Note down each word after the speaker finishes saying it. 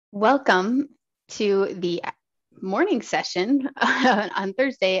Welcome to the morning session on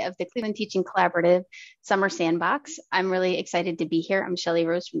Thursday of the Cleveland Teaching Collaborative Summer Sandbox. I'm really excited to be here. I'm Shelley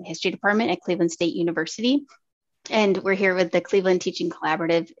Rose from the History Department at Cleveland State University, and we're here with the Cleveland Teaching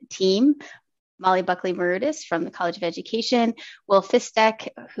Collaborative team. Molly Buckley-Marudis from the College of Education, Will Fistek,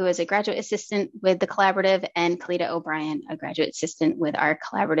 who is a graduate assistant with the collaborative, and Kalita O'Brien, a graduate assistant with our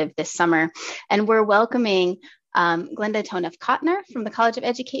collaborative this summer. And we're welcoming Glenda Cotner from the College of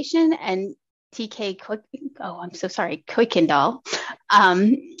Education and Kuykendall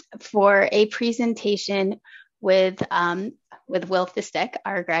for a presentation with Will Fistek,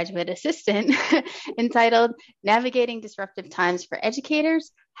 our graduate assistant, entitled Navigating Disruptive Times for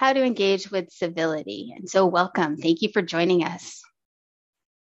Educators, How to Engage with Civility. And so welcome. Thank you for joining us.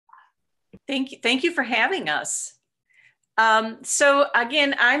 Thank you for having us. So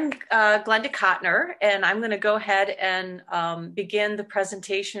again, I'm Glenda Cotner, and I'm going to go ahead and begin the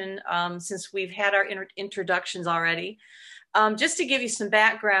presentation since we've had our introductions already. Just to give you some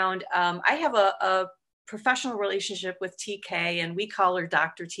background, I have a professional relationship with TK, and we call her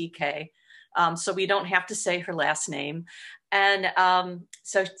Dr. TK, so we don't have to say her last name. And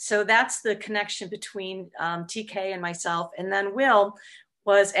so that's the connection between TK and myself. And then Will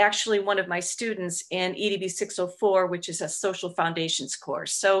was actually one of my students in EDB 604, which is a social foundations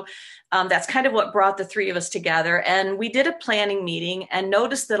course. So that's kind of what brought the three of us together. And we did a planning meeting and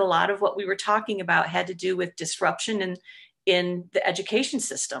noticed that a lot of what we were talking about had to do with disruption in the education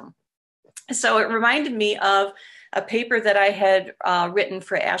system. So it reminded me of a paper that I had written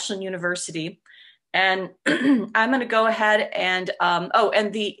for Ashland University. And I'm going to go ahead and,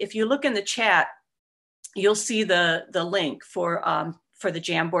 if you look in the chat, you'll see the link for the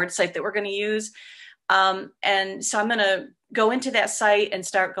Jamboard site that we're going to use. And so I'm going to go into that site and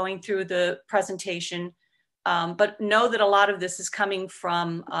start going through the presentation. But know that a lot of this is coming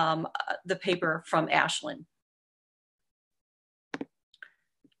from the paper from Ashland.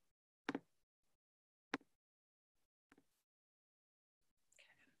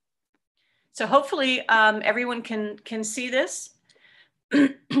 So hopefully everyone can see this.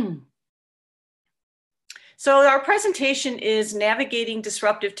 So our presentation is Navigating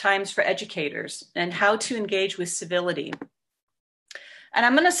Disruptive Times for Educators and How to Engage with Civility. And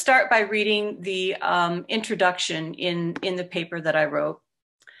I'm going to start by reading the introduction in the paper that I wrote.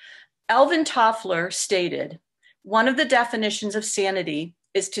 Alvin Toffler stated, "One of the definitions of sanity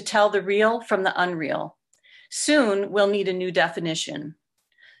is to tell the real from the unreal. Soon we'll need a new definition."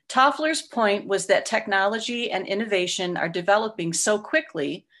 Toffler's point was that technology and innovation are developing so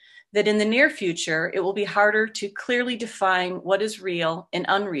quickly that in the near future, it will be harder to clearly define what is real and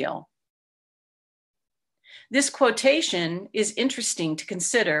unreal. This quotation is interesting to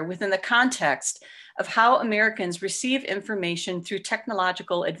consider within the context of how Americans receive information through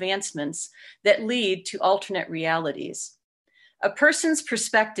technological advancements that lead to alternate realities. A person's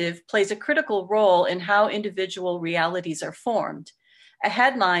perspective plays a critical role in how individual realities are formed. A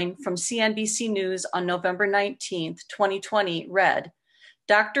headline from CNBC News on November 19th, 2020 read,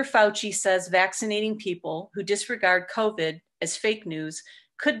 "Dr. Fauci says vaccinating people who disregard COVID as fake news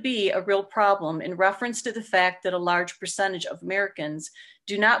could be a real problem in reference to the fact that a large percentage of Americans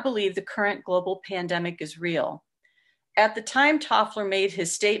do not believe the current global pandemic is real." At the time Toffler made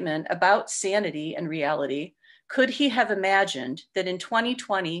his statement about sanity and reality, could he have imagined that in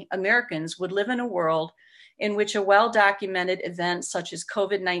 2020, Americans would live in a world in which a well-documented event such as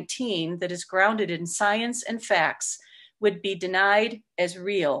COVID-19 that is grounded in science and facts would be denied as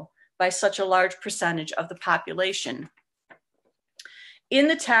real by such a large percentage of the population? In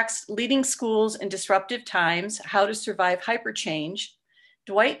the text, Leading Schools in Disruptive Times, How to Survive Hyperchange,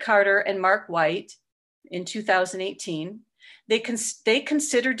 Dwight Carter and Mark White in 2018, they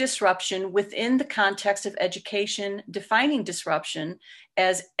consider disruption within the context of education, defining disruption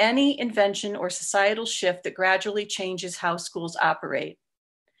as any invention or societal shift that gradually changes how schools operate.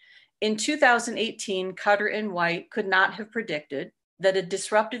 In 2018, Carter and White could not have predicted that a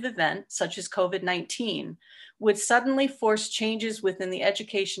disruptive event such as COVID-19 would suddenly force changes within the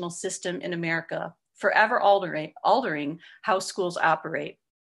educational system in America, forever altering how schools operate.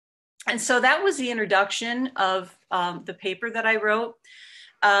 And so that was the introduction of the paper that I wrote.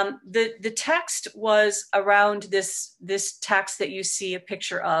 The text was around this text that you see a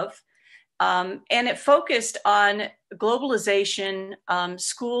picture of. And it focused on globalization,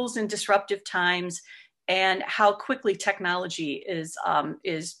 schools in disruptive times, and how quickly technology is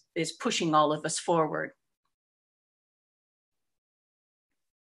pushing all of us forward.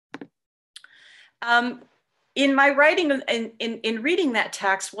 In my writing, in reading that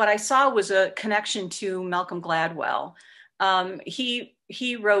text, what I saw was a connection to Malcolm Gladwell.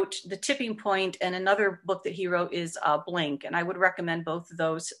 He wrote The Tipping Point, and another book that he wrote is Blink, and I would recommend both of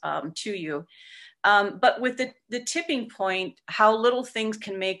those to you. But with the tipping point, how little things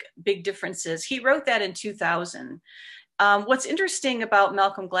can make big differences, he wrote that in 2000. What's interesting about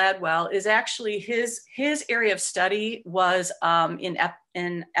Malcolm Gladwell is actually his area of study was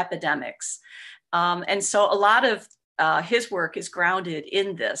in epidemics. And so a lot of his work is grounded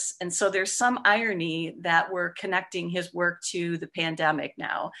in this. And so there's some irony that we're connecting his work to the pandemic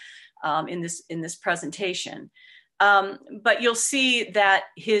now in this presentation. But you'll see that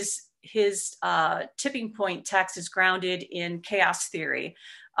his tipping point text is grounded in chaos theory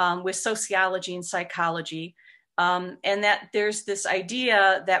with sociology and psychology. And that there's this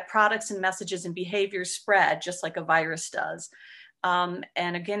idea that products and messages and behaviors spread just like a virus does. And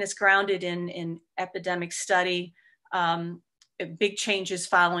again, it's grounded in epidemic study, big changes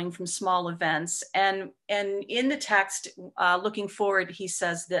following from small events. And in the text, looking forward, he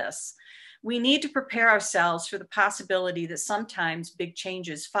says this: we need to prepare ourselves for the possibility that sometimes big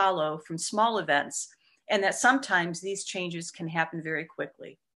changes follow from small events, and that sometimes these changes can happen very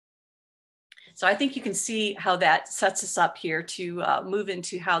quickly. So I think you can see how that sets us up here to move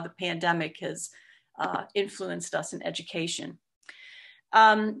into how the pandemic has influenced us in education.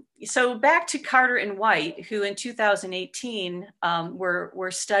 So back to Carter and White, who in 2018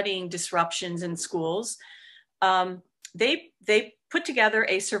 were studying disruptions in schools. They put together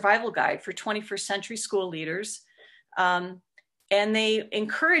a survival guide for 21st century school leaders. And they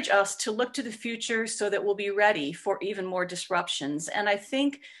encourage us to look to the future so that we'll be ready for even more disruptions. And I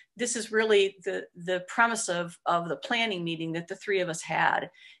think this is really the premise of the planning meeting that the three of us had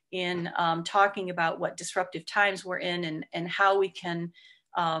in talking about what disruptive times we're in and how we can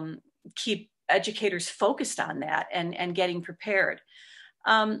keep educators focused on that and getting prepared.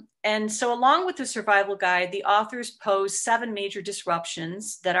 And so along with the survival guide, the authors pose 7 major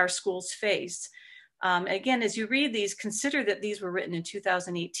disruptions that our schools face. Again, as you read these, consider that these were written in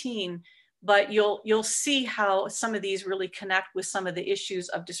 2018, but you'll see how some of these really connect with some of the issues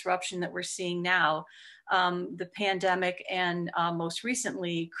of disruption that we're seeing now, the pandemic and most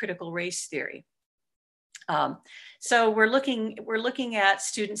recently critical race theory. So we're looking at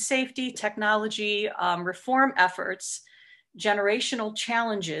student safety, technology, reform efforts, generational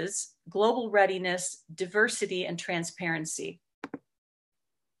challenges, global readiness, diversity, and transparency.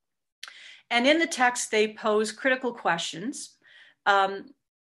 And in the text, they pose critical questions.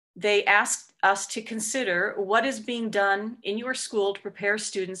 They ask us to consider what is being done in your school to prepare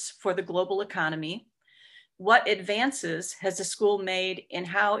students for the global economy. What advances has the school made in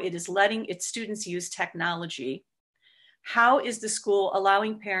how it is letting its students use technology? How is the school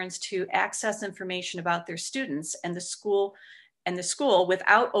allowing parents to access information about their students and the school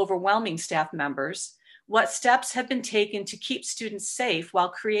without overwhelming staff members? What steps have been taken to keep students safe while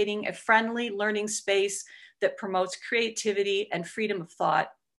creating a friendly learning space that promotes creativity and freedom of thought?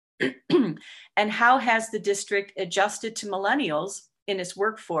 And how has the district adjusted to millennials in its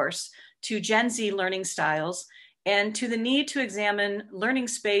workforce, to Gen Z learning styles, and to the need to examine learning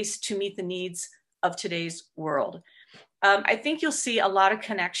space to meet the needs of today's world? I think you'll see a lot of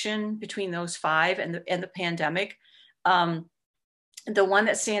connection between those 5 and the pandemic. The one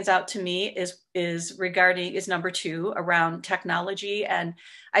that stands out to me is number 2 around technology, and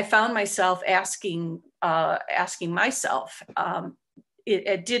I found myself asking myself,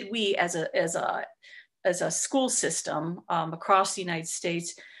 did we as a school system across the United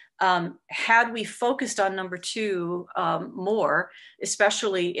States, had we focused on number 2 more,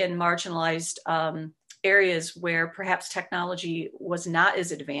 especially in marginalized areas where perhaps technology was not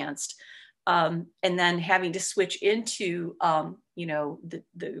as advanced, and then having to switch into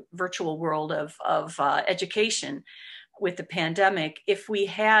the virtual world of education with the pandemic, if we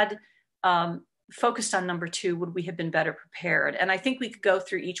had focused on number 2, would we have been better prepared? And I think we could go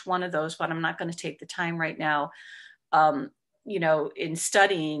through each one of those, but I'm not going to take the time right now, in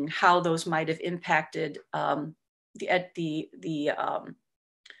studying how those might have impacted the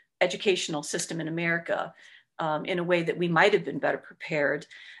educational system in America in a way that we might have been better prepared.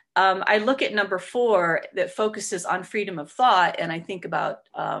 I look at number 4 that focuses on freedom of thought, and I think about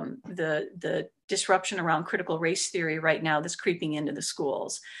the disruption around critical race theory right now that's creeping into the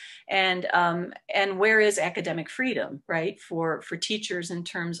schools. And where is academic freedom, right, for teachers in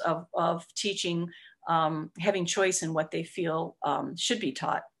terms of teaching, having choice in what they feel should be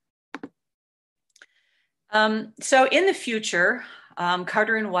taught. So in the future,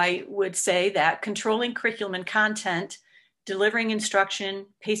 Carter and White would say that controlling curriculum and content, delivering instruction,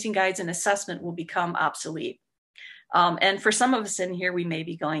 pacing guides, and assessment will become obsolete. And for some of us in here, we may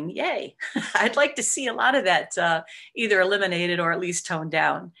be going, yay, I'd like to see a lot of that either eliminated or at least toned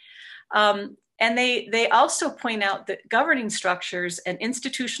down. And they also point out that governing structures and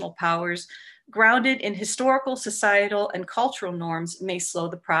institutional powers grounded in historical, societal, and cultural norms may slow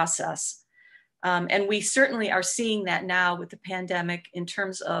the process. And we certainly are seeing that now with the pandemic in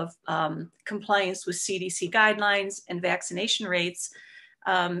terms of compliance with CDC guidelines and vaccination rates,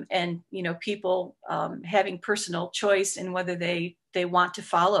 and people having personal choice in whether they want to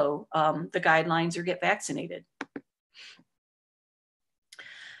follow the guidelines or get vaccinated.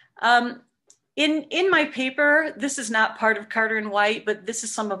 In my paper, this is not part of Carter and White, but this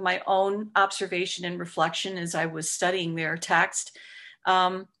is some of my own observation and reflection as I was studying their text.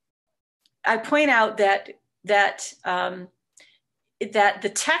 I point out that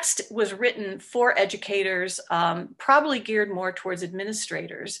the text was written for educators, probably geared more towards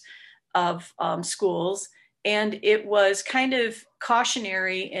administrators of schools, and it was kind of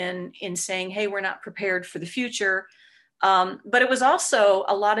cautionary in saying, hey, we're not prepared for the future. But it was also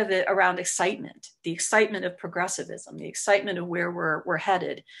a lot of it around excitement, the excitement of progressivism, the excitement of where we're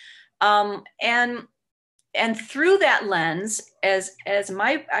headed. And through that lens, as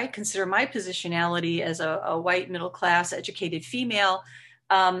I consider my positionality as a white, middle-class, educated female,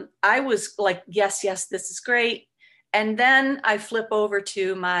 I was like, yes, this is great. And then I flip over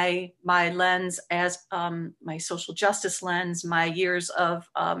to my lens as my social justice lens, my years of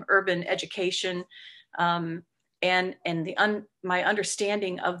urban education, and my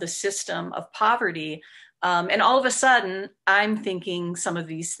understanding of the system of poverty. And all of a sudden, I'm thinking some of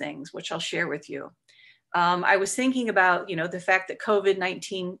these things, which I'll share with you. I was thinking about, the fact that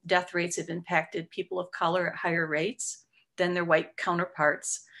COVID-19 death rates have impacted people of color at higher rates than their white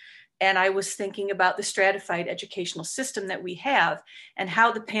counterparts. And I was thinking about the stratified educational system that we have and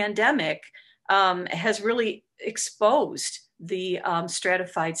how the pandemic has really exposed the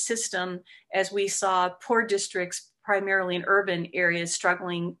stratified system, as we saw poor districts, primarily in urban areas,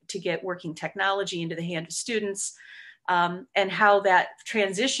 struggling to get working technology into the hand of students. And how that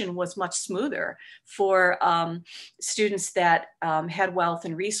transition was much smoother for students that had wealth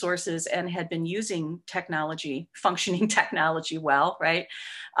and resources and had been using technology, functioning technology well, right?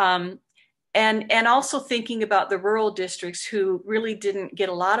 And also thinking about the rural districts who really didn't get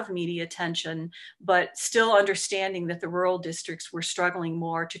a lot of media attention, but still understanding that the rural districts were struggling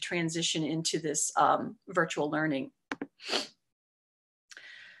more to transition into this virtual learning.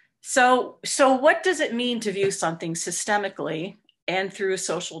 So what does it mean to view something systemically and through a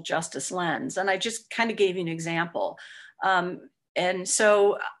social justice lens? And I just kind of gave you an example. And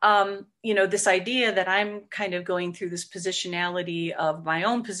so, this idea that I'm kind of going through this positionality of my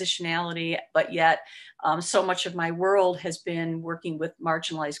own positionality, but yet so much of my world has been working with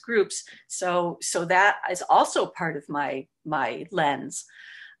marginalized groups. So that is also part of my lens.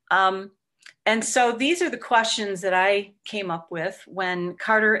 And so these are the questions that I came up with when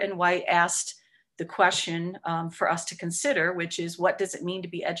Carter and White asked the question for us to consider, which is, what does it mean to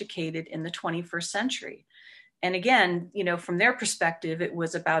be educated in the 21st century? And again, from their perspective, it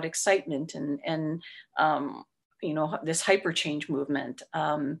was about excitement and this hyperchange movement,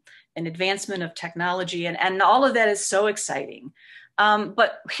 and advancement of technology. And all of that is so exciting.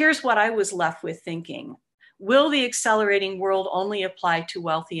 But here's what I was left with thinking. Will the accelerating world only apply to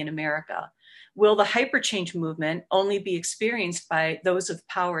wealthy in America? Will the hyperchange movement only be experienced by those of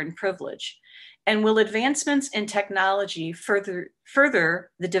power and privilege? And will advancements in technology further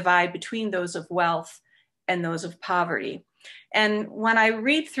the divide between those of wealth and those of poverty? And when I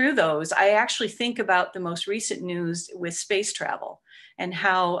read through those, I actually think about the most recent news with space travel and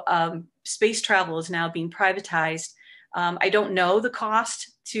how space travel is now being privatized. I don't know the cost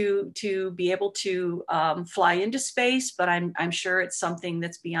to be able to fly into space, but I'm sure it's something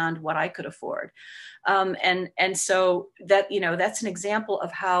that's beyond what I could afford. And so that, that's an example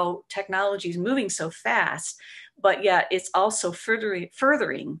of how technology is moving so fast, but yet it's also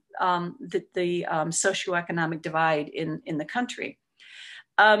furthering the socioeconomic divide in the country.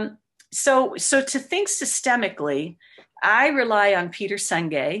 So to think systemically, I rely on Peter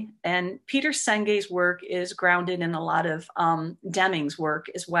Senge, and Peter Senge's work is grounded in a lot of Deming's work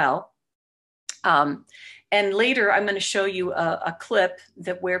as well. And later, I'm going to show you a clip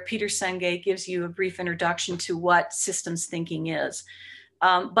where Peter Senge gives you a brief introduction to what systems thinking is.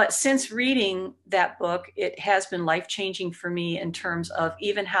 But since reading that book, it has been life-changing for me in terms of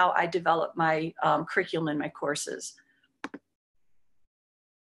even how I develop my curriculum and my courses.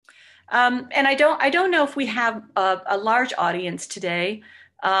 And I don't know if we have a large audience today,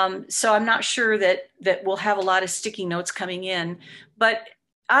 so I'm not sure that we'll have a lot of sticky notes coming in. But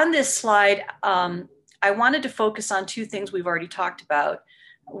on this slide, I wanted to focus on two things we've already talked about.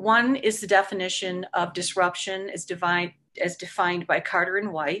 One is the definition of disruption as defined by Carter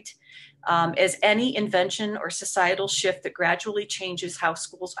and White, as any invention or societal shift that gradually changes how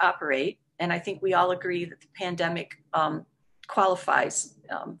schools operate. And I think we all agree that the pandemic qualifies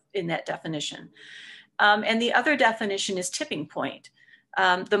in that definition. And the other definition is tipping point,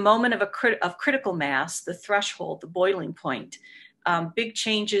 the moment of critical mass, the threshold, the boiling point. Big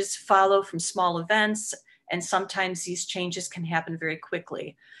changes follow from small events, and sometimes these changes can happen very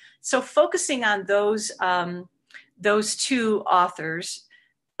quickly. So focusing on those two authors,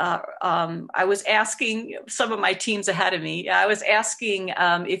 I was asking some of my teams ahead of me, I was asking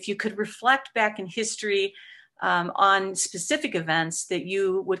if you could reflect back in history on specific events that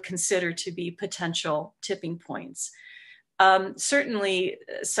you would consider to be potential tipping points. Certainly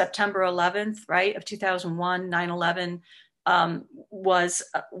September 11th, right, of 2001, 9/11 was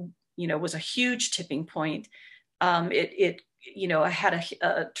a huge tipping point. It had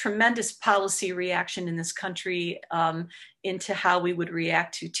a tremendous policy reaction in this country into how we would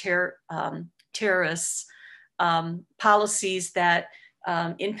react to terrorists, policies that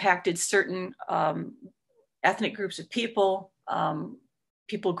impacted certain ethnic groups of people,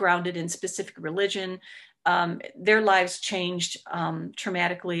 people grounded in specific religion. Their lives changed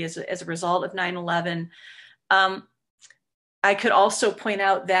traumatically as a result of 9/11. I could also point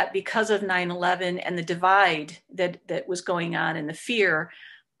out that because of 9/11 and the divide that was going on and the fear,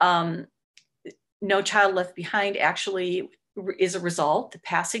 No Child Left Behind actually is a result, the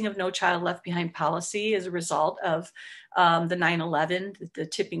passing of No Child Left Behind policy is a result of the 9/11, the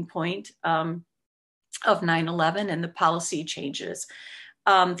tipping point of 9/11 and the policy changes.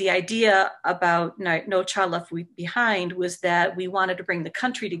 The idea about No Child Left Behind was that we wanted to bring the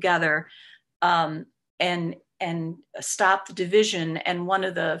country together and stop the division. And one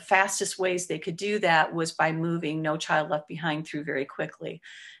of the fastest ways they could do that was by moving No Child Left Behind through very quickly.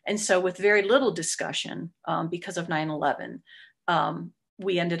 And so with very little discussion, because of 9/11,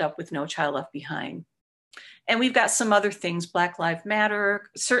 we ended up with No Child Left Behind. And we've got some other things, Black Lives Matter.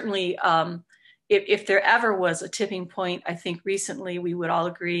 Certainly, if there ever was a tipping point, I think recently we would all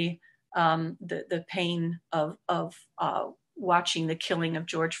agree the pain of watching the killing of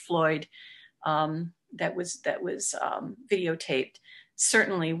George Floyd that was videotaped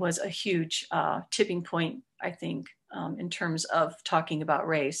certainly was a huge tipping point, I think, in terms of talking about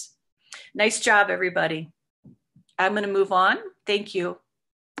race. Nice job, everybody. I'm going to move on. Thank you.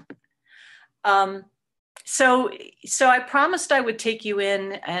 So I promised I would take you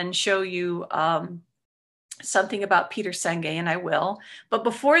in and show you something about Peter Senge, and I will. But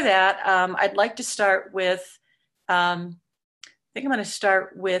before that, I'd like to start with, I think I'm going to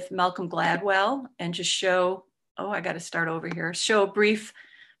start with Malcolm Gladwell and just show, I got to start over here, show a brief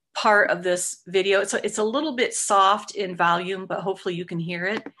part of this video. It's a little bit soft in volume, but hopefully you can hear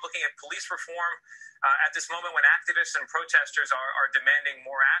it. Looking at police reform at this moment when activists and protesters are demanding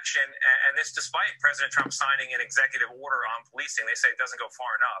more action, and this despite President Trump signing an executive order on policing. They say it doesn't go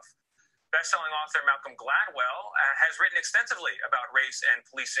far enough. Best-selling author Malcolm Gladwell has written extensively about race and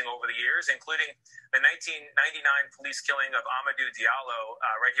policing over the years, including the 1999 police killing of Amadou Diallo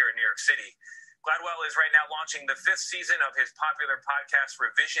right here in New York City. Gladwell is right now launching the 5th season of his popular podcast,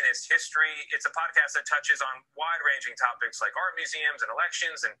 Revisionist History. It's a podcast that touches on wide-ranging topics like art museums and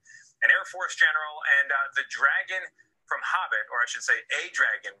elections and Air Force General and the dragon from Hobbit, or I should say a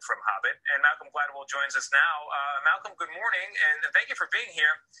dragon from Hobbit. And Malcolm Gladwell joins us now. Malcolm, good morning, and thank you for being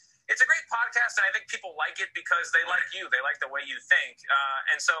here. It's a great podcast, and I think people like it because they like you. They like the way you think.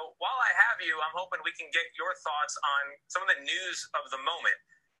 And so while I have you, I'm hoping we can get your thoughts on some of the news of the moment.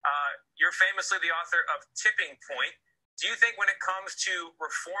 You're famously the author of Tipping Point. Do you think when it comes to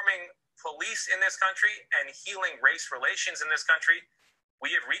reforming police in this country and healing race relations in this country,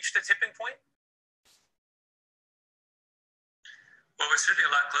 we have reached a tipping point? Well, we're certainly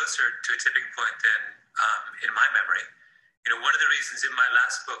a lot closer to a tipping point than in my memory. You know, one of the reasons in my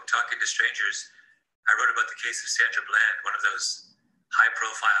last book, Talking to Strangers, I wrote about the case of Sandra Bland, one of those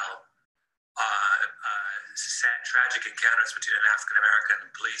high-profile, sad, tragic encounters between an African-American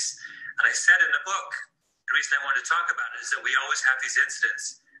and police. And I said in the book, the reason I wanted to talk about it is that we always have these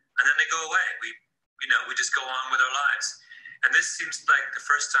incidents, and then they go away. We just go on with our lives. And this seems like the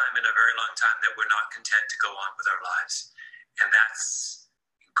first time in a very long time that we're not content to go on with our lives. And that's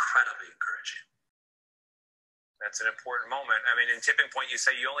incredibly encouraging. That's an important moment. I mean, in Tipping Point, you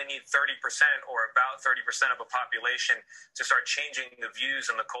say you only need 30% or about 30% of a population to start changing the views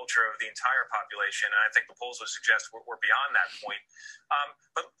and the culture of the entire population. And I think the polls would suggest we're beyond that point.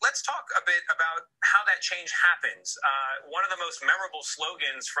 But let's talk a bit about how that change happens. One of the most memorable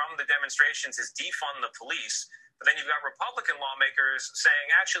slogans from the demonstrations is defund the police. But then you've got Republican lawmakers saying,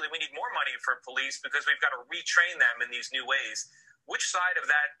 actually, we need more money for police because we've got to retrain them in these new ways. Which side of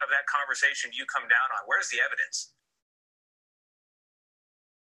that conversation do you come down on? Where's the evidence?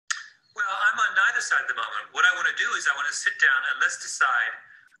 Well, I'm on neither side at the moment. What I want to do is I want to sit down and let's decide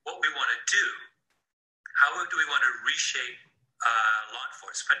what we want to do. How do we want to reshape law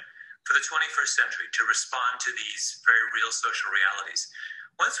enforcement for the 21st century to respond to these very real social realities?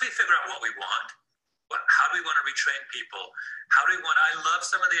 Once we figure out what we want, how do we want to retrain people? I love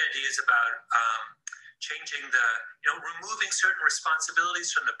some of the ideas about changing removing certain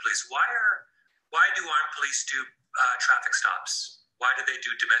responsibilities from the police. Why do armed police do traffic stops? Why do they do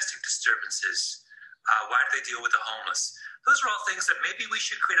domestic disturbances? Why do they deal with the homeless? Those are all things that maybe we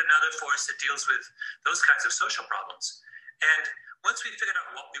should create another force that deals with those kinds of social problems. And once we figure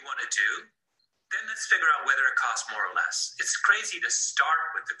out what we want to do, then let's figure out whether it costs more or less. It's crazy to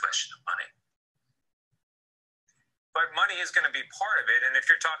start with the question of money. But money is going to be part of it. And if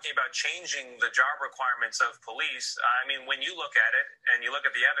you're talking about changing the job requirements of police, I mean, when you look at it and you look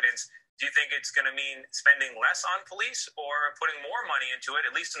at the evidence, do you think it's going to mean spending less on police or putting more money into it,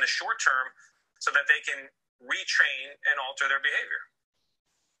 at least in the short term, so that they can retrain and alter their behavior?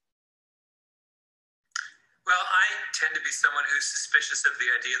 Well, I tend to be someone who's suspicious of the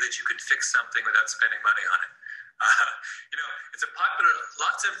idea that you could fix something without spending money on it. It's a popular,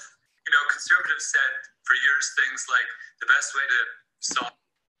 lots of conservatives said for years things like the best way to solve.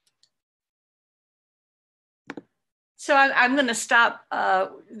 So I'm going to stop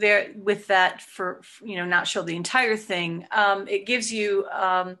there with that for not show the entire thing. It gives you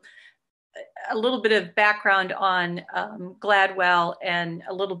a little bit of background on Gladwell and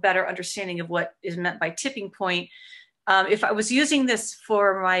a little better understanding of what is meant by tipping point. If I was using this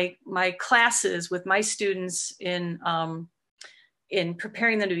for my classes with my students in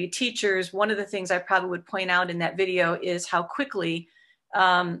preparing them to be teachers, one of the things I probably would point out in that video is how quickly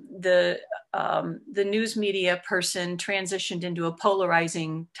the news media person transitioned into a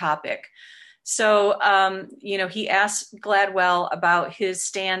polarizing topic. So, he asked Gladwell about his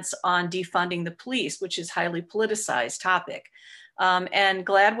stance on defunding the police, which is a highly politicized topic. And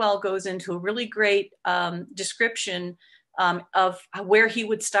Gladwell goes into a really great description of where he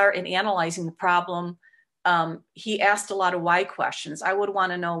would start in analyzing the problem. He asked a lot of why questions. I would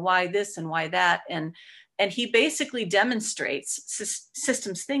want to know why this and why that. And he basically demonstrates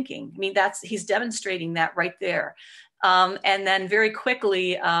systems thinking. I mean, he's demonstrating that right there. And then very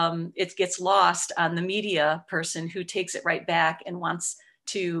quickly, it gets lost on the media person who takes it right back and wants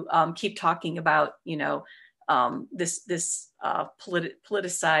to keep talking about, this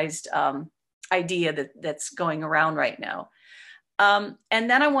politicized idea that's going around right now. And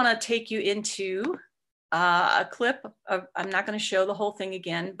then I want to take you into a clip of, I'm not going to show the whole thing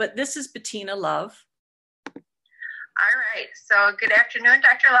again, but this is Bettina Love. All right. So good afternoon,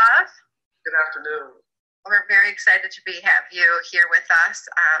 Dr. Love. Good afternoon. We're very excited to have you here with us,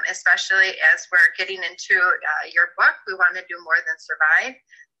 especially as we're getting into your book, We Want to Do More Than Survive.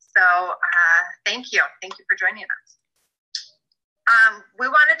 So thank you. Thank you for joining us.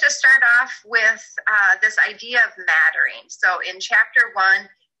 We wanted to start off with this idea of mattering. So in chapter 1,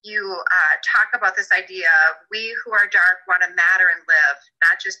 you talk about this idea of we who are dark want to matter and live,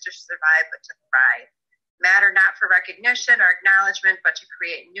 not just to survive, but to thrive. Matter not for recognition or acknowledgement, but to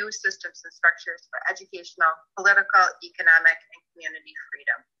create new systems and structures for educational, political, economic, and community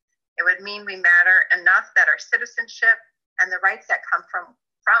freedom. It would mean we matter enough that our citizenship and the rights that come from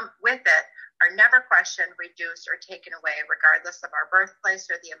with it are never questioned, reduced, or taken away, regardless of our birthplace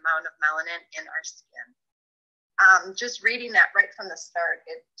or the amount of melanin in our skin. Just reading that right from the start,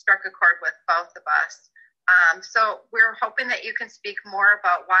 it struck a chord with both of us. So we're hoping that you can speak more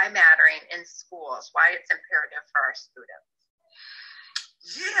about why mattering in schools, why it's imperative for our students.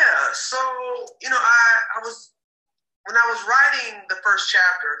 Yeah, so, when I was writing the first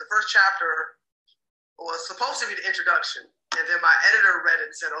chapter was supposed to be the introduction. And then my editor read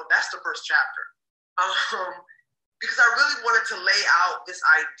it and said, oh, that's the first chapter. Because I really wanted to lay out this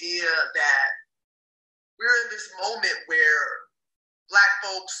idea that we're in this moment where Black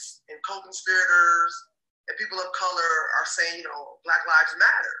folks and co-conspirators and people of color are saying, Black lives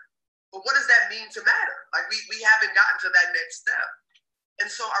matter. But what does that mean to matter? Like we haven't gotten to that next step.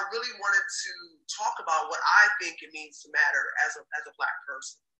 And so I really wanted to talk about what I think it means to matter as a Black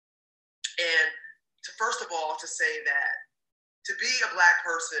person. And, first of all, to say that to be a Black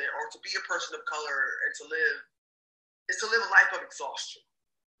person or to be a person of color and to live is to live a life of exhaustion.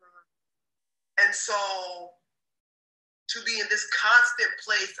 And so to be in this constant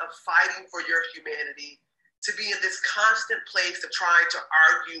place of fighting for your humanity, to be in this constant place of trying to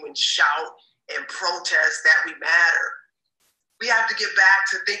argue and shout and protest that we matter, we have to get back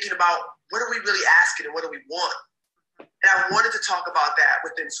to thinking about what are we really asking and what do we want? And I wanted to talk about that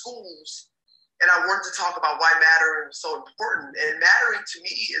within schools. And I wanted to talk about why mattering is so important. And mattering to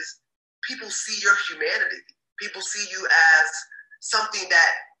me is people see your humanity. People see you as something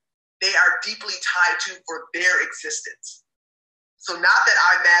that they are deeply tied to for their existence. So not that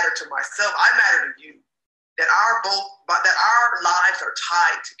I matter to myself, I matter to you. That our lives are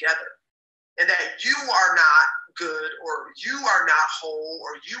tied together. And that you are not good, or you are not whole,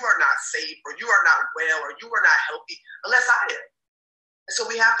 or you are not safe, or you are not well, or you are not healthy unless I am. And so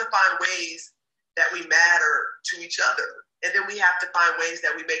we have to find ways that we matter to each other. And then we have to find ways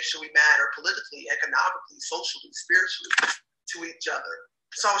that we make sure we matter politically, economically, socially, spiritually to each other.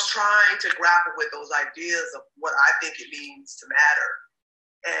 So I was trying to grapple with those ideas of what I think it means to matter.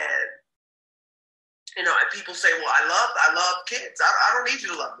 And, you know, and people say, well, I love kids. I don't need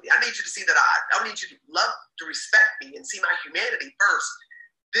you to love me. I need you to see that I need you to love, to respect me and see my humanity first.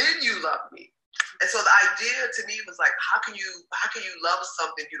 Then you love me. And so the idea to me was like, how can you love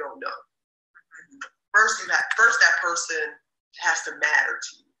something you don't know? First that person has to matter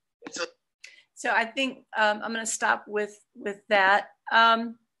to you. And so I think I'm going to stop with that.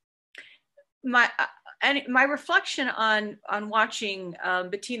 My reflection on watching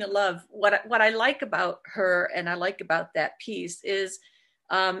Bettina Love, what I like about her and I like about that piece is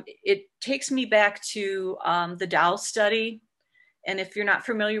it takes me back to the Dow study. And if you're not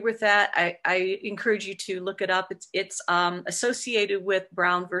familiar with that, I encourage you to look it up. It's associated with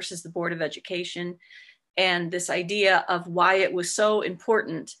Brown versus the Board of Education, and this idea of why it was so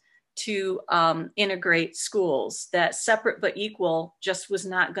important to integrate schools, that separate but equal just was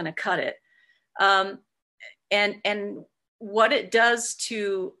not going to cut it. And what it does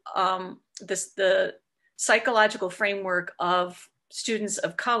to the psychological framework of students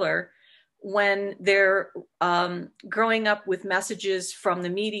of color when they're growing up with messages from the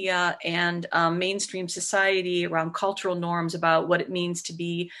media and mainstream society around cultural norms about what it means to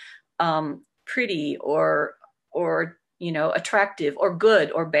be pretty or you know, attractive or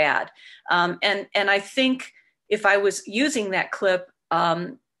good or bad. And I think if I was using that clip,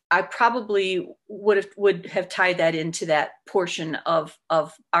 I probably would have tied that into that portion of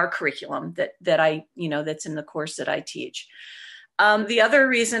our curriculum that I, you know, that's in the course that I teach. The other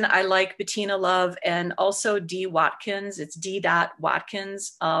reason I like Bettina Love and also D. Watkins, it's D.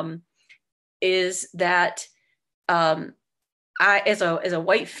 Watkins, is that I, as a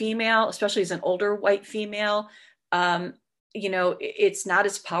white female, especially as an older white female, you know, it's not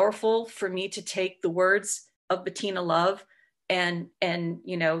as powerful for me to take the words of Bettina Love and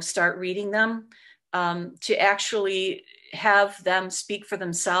you know, start reading them, to actually have them speak for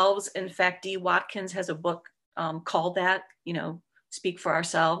themselves. In fact, D. Watkins has a book called that, you know, Speak for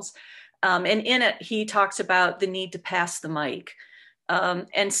Ourselves. And in it, he talks about the need to pass the mic.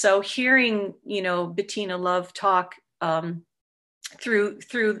 And so hearing, you know, Bettina Love talk through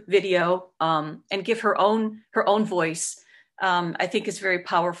video and give her own voice, I think is very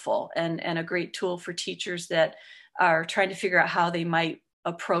powerful and a great tool for teachers that are trying to figure out how they might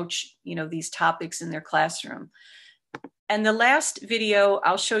approach, you know, these topics in their classroom. And the last video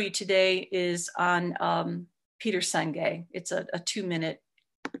I'll show you today is on Peter Senge. It's a 2-minute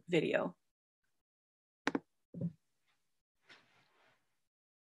video.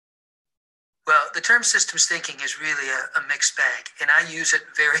 Well, the term systems thinking is really a mixed bag, and I use it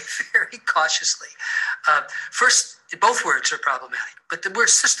very, very cautiously. First, both words are problematic, but the word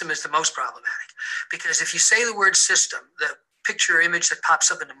system is the most problematic, because if you say the word system, the picture or image that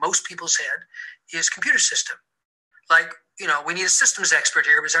pops up into most people's head is computer system. Like, you know, we need a systems expert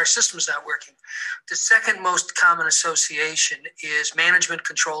here because our system's not working. The second most common association is management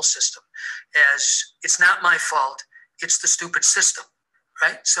control system, as it's not my fault, it's the stupid system.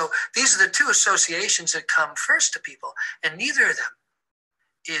 Right? So these are the two associations that come first to people, and neither of them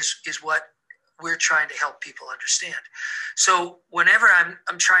is what we're trying to help people understand. So whenever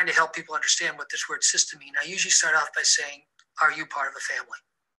I'm trying to help people understand what this word system means, I usually start off by saying, are you part of a family?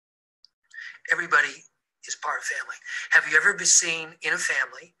 Everybody is part of family. Have you ever been seen in a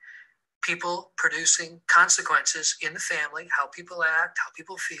family, people producing consequences in the family, how people act, how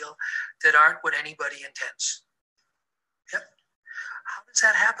people feel, that aren't what anybody intends? Yep. How does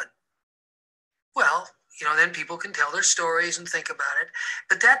that happen? Well, then people can tell their stories and think about it.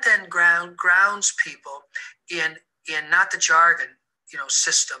 But that then grounds people in not the jargon,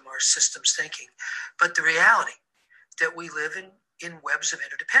 system or systems thinking, but the reality that we live in webs of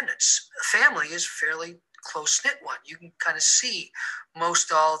interdependence. A family is a fairly close-knit one. You can kind of see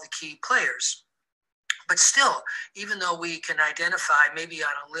most all the key players. But still, even though we can identify maybe on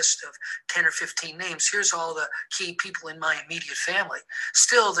a list of 10 or 15 names, here's all the key people in my immediate family,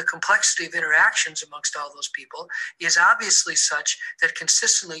 still the complexity of interactions amongst all those people is obviously such that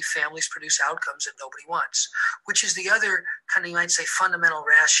consistently families produce outcomes that nobody wants, which is the other kind of, you might say, fundamental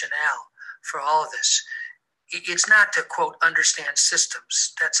rationale for all of this. It's not to, quote, understand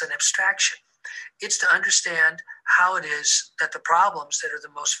systems. That's an abstraction. It's to understand how it is that the problems that are the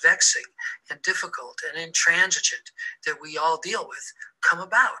most vexing and difficult and intransigent that we all deal with come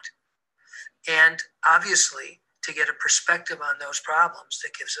about. And obviously, to get a perspective on those problems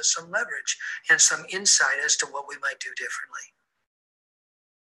that gives us some leverage and some insight as to what we might do differently.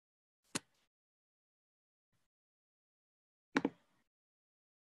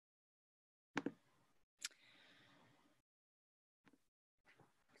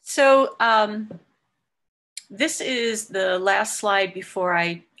 So this is the last slide before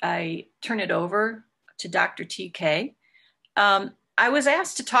I turn it over to Dr. TK. I was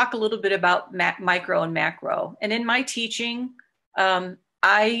asked to talk a little bit about micro and macro. And in my teaching,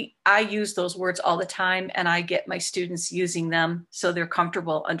 I use those words all the time, and I get my students using them so they're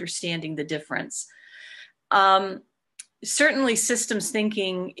comfortable understanding the difference. Certainly systems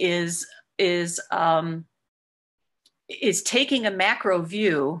thinking is taking a macro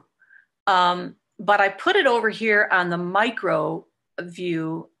view, but I put it over here on the micro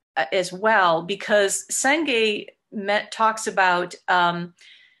view as well, because Senge talks about the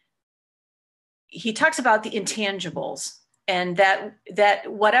intangibles, and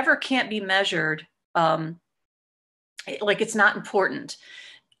that whatever can't be measured, like it's not important,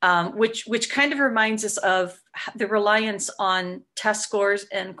 which kind of reminds us of the reliance on test scores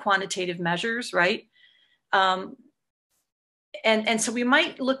and quantitative measures, right? And so we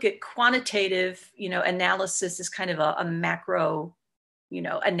might look at quantitative, analysis as kind of a macro,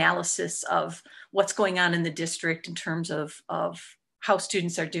 analysis of what's going on in the district in terms of how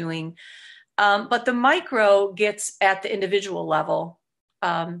students are doing. But the micro gets at the individual level.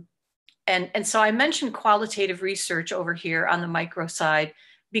 And so I mentioned qualitative research over here on the micro side,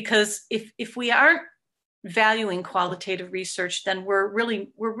 because if we aren't valuing qualitative research, then we're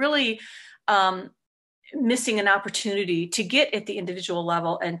really missing an opportunity to get at the individual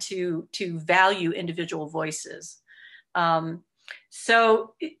level and to value individual voices.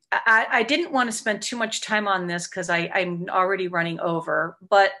 So I didn't want to spend too much time on this because I'm already running over,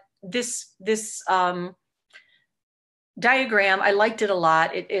 but this diagram, I liked it a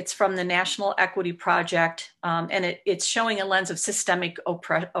lot. It's from the National Equity Project, and it's showing a lens of systemic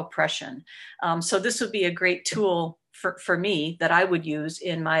oppression. So this would be a great tool for me that I would use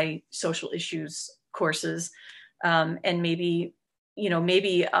in my social issues courses, and maybe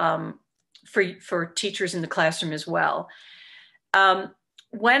for teachers in the classroom as well.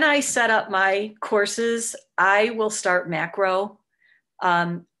 When I set up my courses, I will start macro.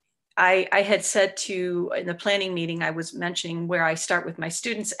 I had said in the planning meeting, I was mentioning where I start with my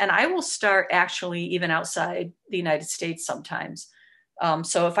students, and I will start actually even outside the United States sometimes.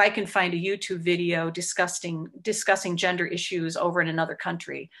 So if I can find a YouTube video discussing gender issues over in another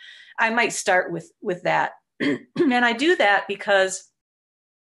country, I might start with that. And I do that because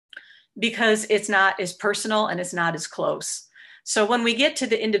it's not as personal and it's not as close. So when we get to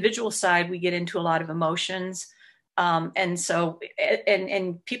the individual side, we get into a lot of emotions. And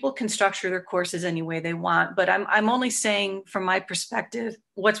people can structure their courses any way they want, but I'm only saying from my perspective,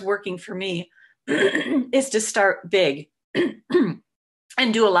 what's working for me is to start big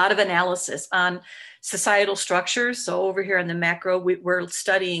and do a lot of analysis on societal structures. So over here in the macro, we're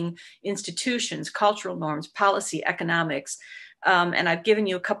studying institutions, cultural norms, policy, economics. And I've given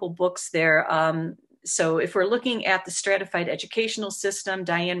you a couple books there. So if we're looking at the stratified educational system,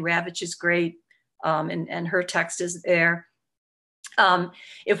 Diane Ravitch is great. And her text is there.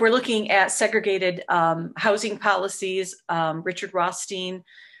 If we're looking at segregated housing policies, Richard Rothstein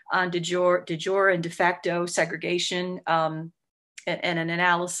on de jure and de facto segregation, and an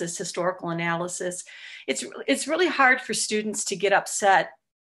analysis, historical analysis. It's really hard for students to get upset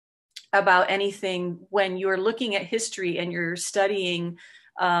about anything when you're looking at history and you're studying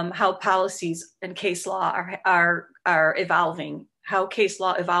how policies and case law are evolving, how case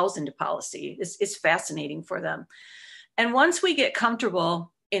law evolves into policy. It's fascinating for them. And once we get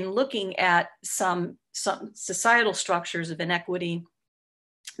comfortable in looking at some societal structures of inequity,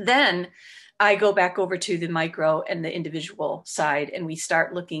 then I go back over to the micro and the individual side, and we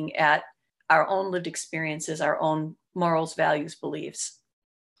start looking at our own lived experiences, our own morals, values, beliefs.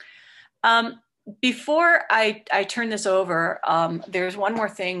 Before I turn this over, there's one more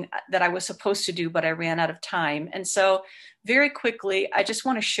thing that I was supposed to do, but I ran out of time. And so very quickly, I just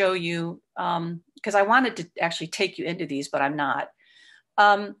want to show you, because I wanted to actually take you into these, but I'm not.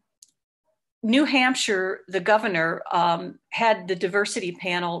 New Hampshire, the governor had the diversity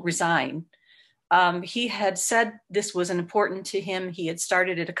panel resign. He had said this was important to him. He had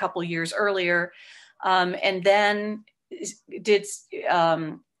started it a couple years earlier, and then did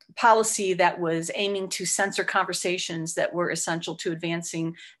policy that was aiming to censor conversations that were essential to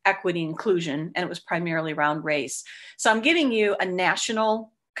advancing equity and inclusion, and it was primarily around race. So I'm giving you a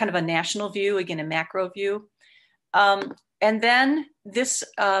national, kind of a national view, again, a macro view. And then this,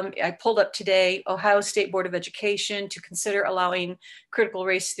 I pulled up today, Ohio State Board of Education to consider allowing critical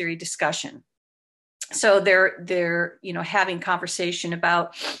race theory discussion. So they're having conversation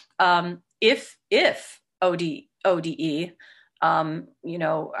about if ODE,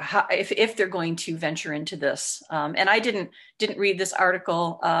 how, if they're going to venture into this. And I didn't read this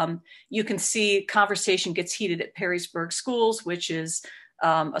article. You can see conversation gets heated at Perrysburg Schools, which is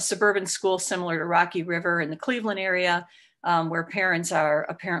a suburban school similar to Rocky River in the Cleveland area, where parents are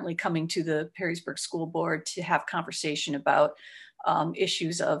apparently coming to the Perrysburg School Board to have conversation about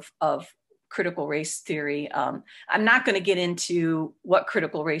issues of critical race theory. I'm not going to get into what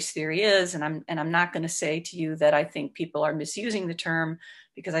critical race theory is, and I'm not going to say to you that I think people are misusing the term,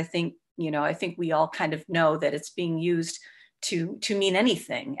 because I think we all kind of know that it's being used to mean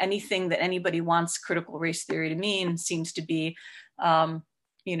anything that anybody wants critical race theory to mean seems to be,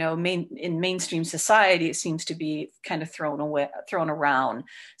 in mainstream society, it seems to be kind of thrown around.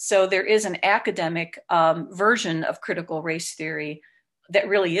 So there is an academic version of critical race theory that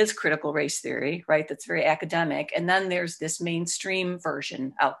really is critical race theory, right? That's very academic. And then there's this mainstream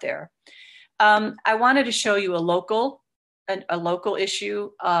version out there. I wanted to show you a local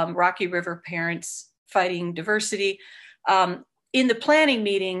issue, Rocky River parents fighting diversity. In the planning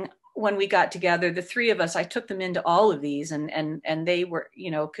meeting, when we got together, the three of us, I took them into all of these, and they were,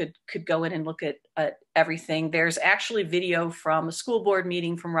 could go in and look at everything. There's actually video from a school board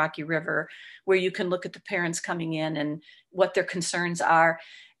meeting from Rocky River where you can look at the parents coming in and what their concerns are.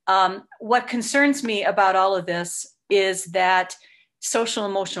 What concerns me about all of this is that social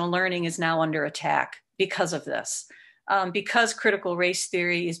emotional learning is now under attack because of this. Because critical race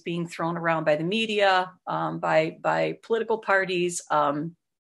theory is being thrown around by the media, by political parties,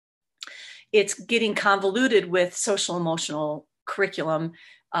 it's getting convoluted with social emotional curriculum,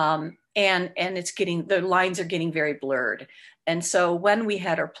 and the lines are getting very blurred. And so when we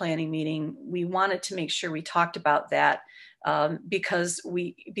had our planning meeting, we wanted to make sure we talked about that, because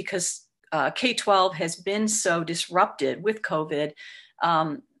K-12 has been so disrupted with COVID.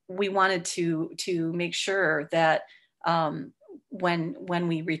 We wanted to make sure that when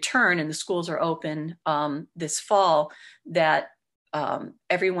we return and the schools are open this fall, that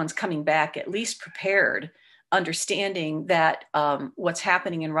everyone's coming back at least prepared, understanding that what's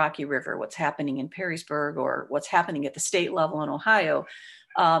happening in Rocky River, what's happening in Perrysburg, or what's happening at the state level in Ohio,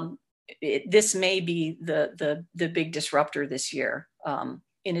 this may be the big disruptor this year.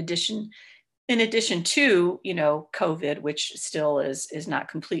 In addition to COVID, which still is not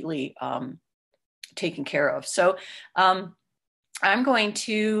completely taken care of. So I'm going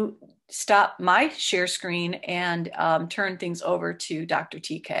to stop my share screen and turn things over to Dr.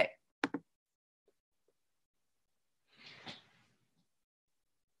 TK.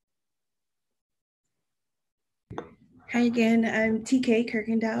 Hi again, I'm TK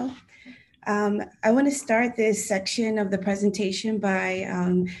Kuykendall. I want to start this section of the presentation by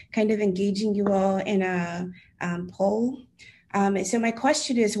kind of engaging you all in a poll. So my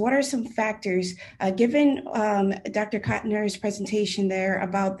question is, what are some factors, given Dr. Cotner's presentation there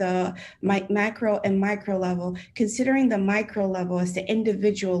about the macro and micro level, considering the micro level as the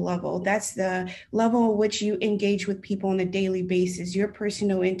individual level, that's the level in which you engage with people on a daily basis, your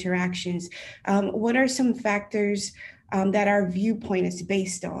personal interactions. What are some factors that our viewpoint is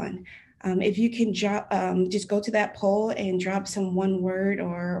based on? If you can just go to that poll and drop some one word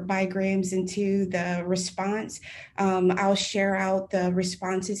or bigrams into the response. I'll share out the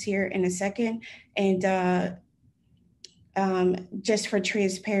responses here in a second. And just for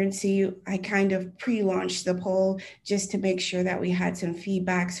transparency, I kind of pre-launched the poll just to make sure that we had some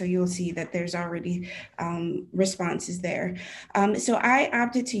feedback. So you'll see that there's already responses there. So I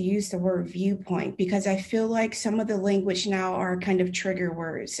opted to use the word viewpoint because I feel like some of the language now are kind of trigger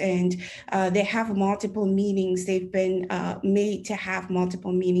words, and they have multiple meanings. They've been made to have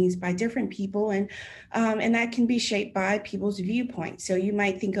multiple meanings by different people, and that can be shaped by people's viewpoints. So you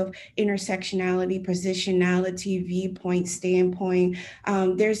might think of intersectionality, positionality, viewpoint, standpoint.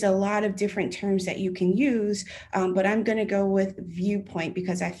 There's a lot of different terms that you can use, but I'm going to go with viewpoint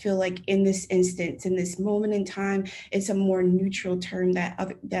because I feel like in this instance, in this moment in time, it's a more neutral term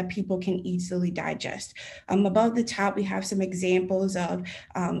that people can easily digest. Above the top, we have some examples of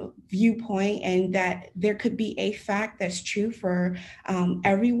viewpoint, and that there could be a fact that's true for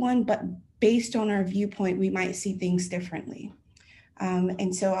everyone, but based on our viewpoint, we might see things differently.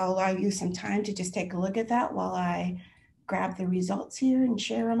 And so I'll allow you some time to just take a look at that while I grab the results here and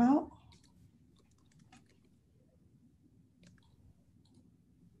share them out.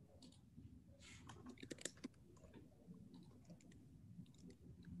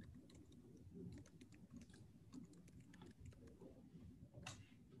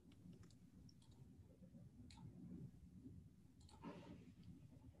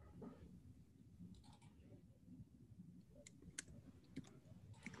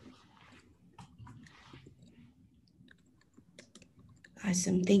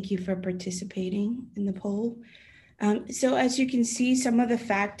 Awesome. Thank you for participating in the poll. So as you can see, some of the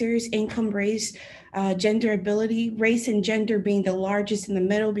factors: income, race, gender, ability, race and gender being the largest in the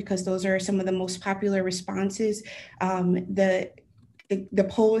middle because those are some of the most popular responses. The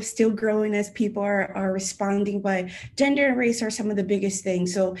poll is still growing as people are responding, but gender and race are some of the biggest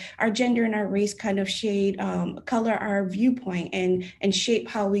things. So our gender and our race kind of color our viewpoint and shape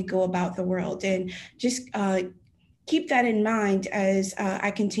how we go about the world. And just keep that in mind as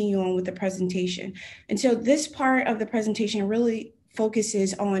I continue on with the presentation. And so this part of the presentation really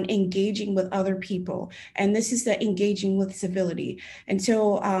focuses on engaging with other people. And this is the engaging with civility. And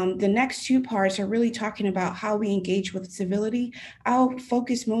so the next two parts are really talking about how we engage with civility. I'll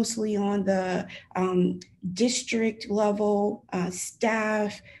focus mostly on the district level,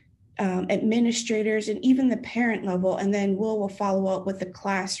 staff, administrators, and even the parent level. And then we'll follow up with the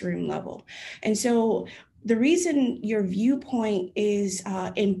classroom level. And so the reason your viewpoint is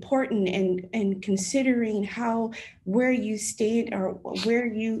important and considering where you stand or where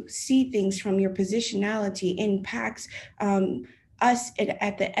you see things from your positionality impacts us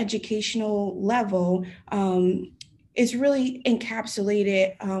at the educational level is really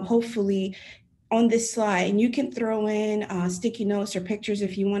encapsulated, hopefully, on this slide. And you can throw in sticky notes or pictures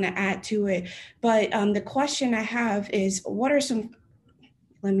if you want to add to it. But the question I have is, what are some,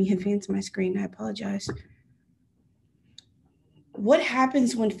 let me advance my screen, I apologize. What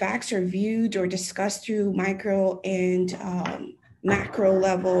happens when facts are viewed or discussed through micro and macro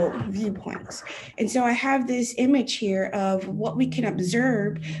level viewpoints? And so I have this image here of what we can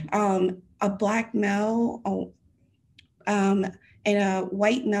observe, a Black male and a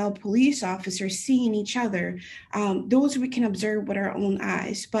white male police officer seeing each other. Those we can observe with our own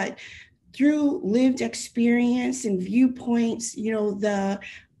eyes, but through lived experience and viewpoints, the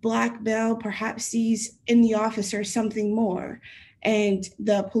Black male perhaps sees in the officer something more, and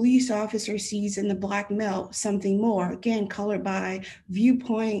the police officer sees in the Black male something more, again, colored by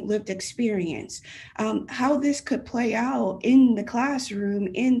viewpoint, lived experience. How this could play out in the classroom,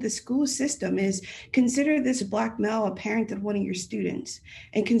 in the school system, is consider this Black male a parent of one of your students,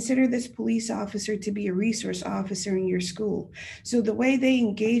 and consider this police officer to be a resource officer in your school. So the way they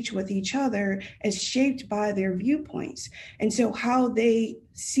engage with each other is shaped by their viewpoints. And so how they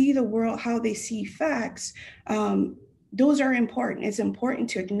see the world, how they see facts, those are important. It's important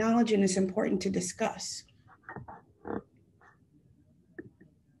to acknowledge and it's important to discuss.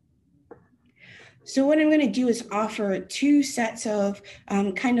 So what I'm going to do is offer two sets of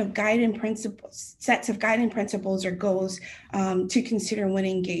guiding principles or goals to consider when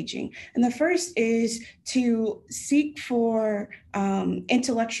engaging. And the first is to seek for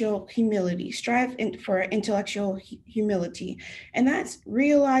intellectual humility, strive for intellectual humility. And that's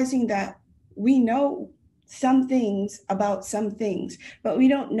realizing that we know some things about some things, but we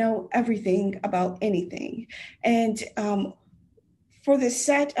don't know everything about anything. And for the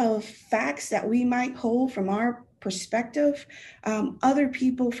set of facts that we might hold from our perspective, other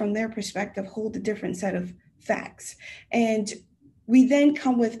people from their perspective hold a different set of facts. And we then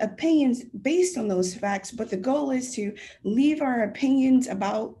come with opinions based on those facts, but the goal is to leave our opinions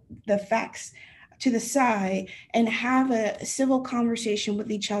about the facts to the side and have a civil conversation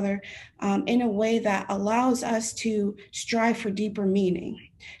with each other in a way that allows us to strive for deeper meaning.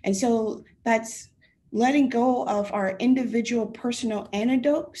 And so that's letting go of our individual personal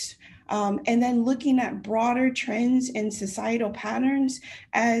anecdotes, and then looking at broader trends and societal patterns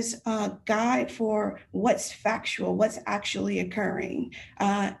as a guide for what's factual, what's actually occurring.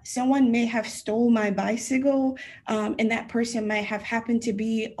 Someone may have stole my bicycle, and that person might have happened to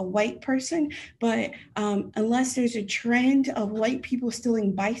be a white person, but unless there's a trend of white people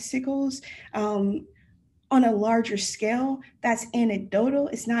stealing bicycles, on a larger scale, that's anecdotal.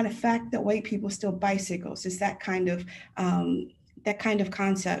 It's not a fact that white people steal bicycles. It's that kind of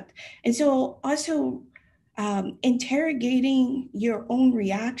concept. And so also interrogating your own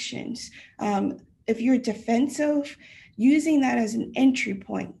reactions. If you're defensive, using that as an entry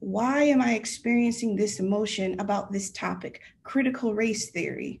point. Why am I experiencing this emotion about this topic? Critical race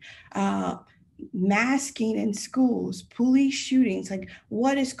theory, masking in schools, police shootings, like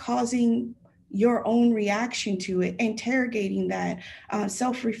what is causing your own reaction to it, interrogating that,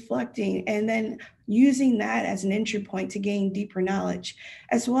 self-reflecting, and then using that as an entry point to gain deeper knowledge,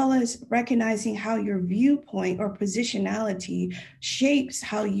 as well as recognizing how your viewpoint or positionality shapes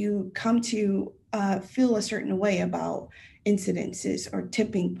how you come to feel a certain way about incidences or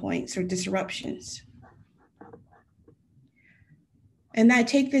tipping points or disruptions. And I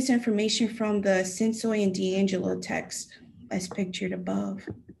take this information from the Sensoy and D'Angelo text as pictured above.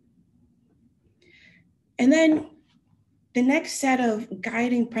 And then the next set of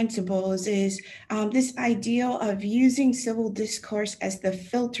guiding principles is this ideal of using civil discourse as the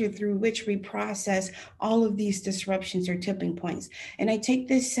filter through which we process all of these disruptions or tipping points. And I take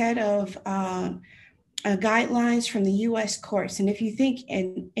this set of guidelines from the US courts. And if you think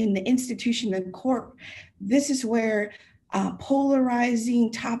in the institution of court, this is where polarizing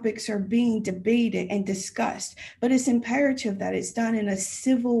topics are being debated and discussed, but it's imperative that it's done in a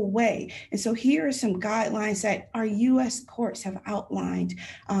civil way. And so here are some guidelines that our US courts have outlined.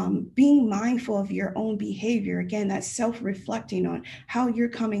 Being mindful of your own behavior. Again, that's self-reflecting on how you're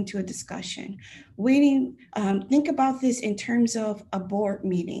coming to a discussion. Think about this in terms of a board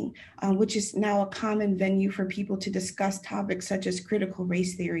meeting, which is now a common venue for people to discuss topics such as critical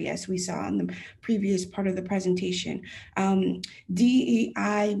race theory, as we saw in the previous part of the presentation.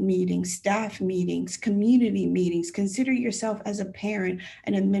 DEI meetings, staff meetings, community meetings. Consider yourself as a parent,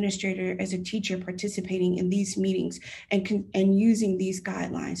 an administrator, as a teacher participating in these meetings and using these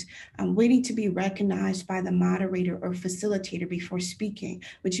guidelines. Waiting to be recognized by the moderator or facilitator before speaking,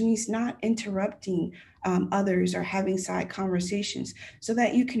 which means not interrupting others or having side conversations, so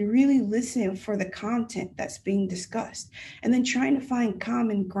that you can really listen for the content that's being discussed, and then trying to find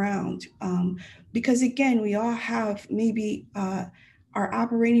common ground, because again, we all have maybe are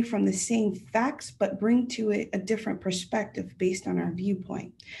operating from the same facts, but bring to it a different perspective based on our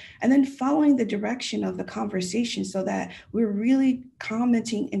viewpoint. And then following the direction of the conversation so that we're really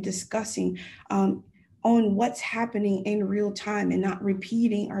commenting and discussing on what's happening in real time and not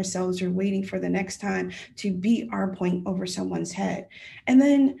repeating ourselves or waiting for the next time to beat our point over someone's head. And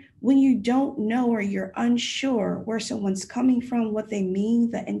then when you don't know or you're unsure where someone's coming from, what they mean,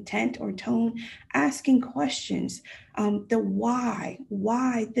 the intent or tone, asking questions, the why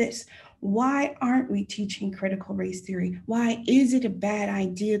this? Why aren't we teaching critical race theory? Why is it a bad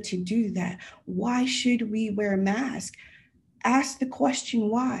idea to do that? Why should we wear masks? Ask the question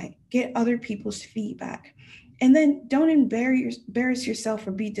why, get other people's feedback. And then don't embarrass yourself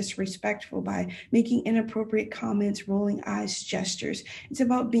or be disrespectful by making inappropriate comments, rolling eyes, gestures. It's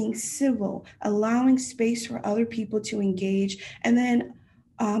about being civil, allowing space for other people to engage, and then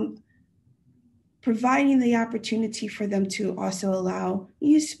providing the opportunity for them to also allow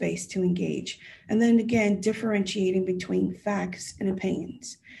you space to engage. And then again, differentiating between facts and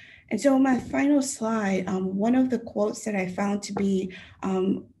opinions. And so my final slide, one of the quotes that I found to be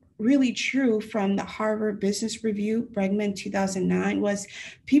really true from the Harvard Business Review, Bregman 2009, was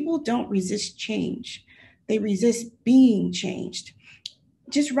people don't resist change. They resist being changed.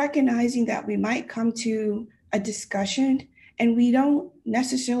 Just recognizing that we might come to a discussion and we don't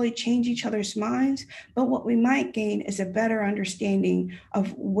necessarily change each other's minds, but what we might gain is a better understanding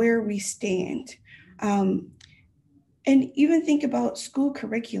of where we stand. And even think about school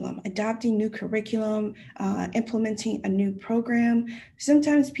curriculum, adopting new curriculum, implementing a new program.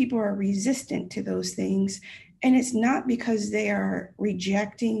 Sometimes people are resistant to those things. And it's not because they are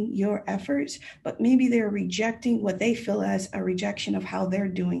rejecting your efforts, but maybe they're rejecting what they feel as a rejection of how they're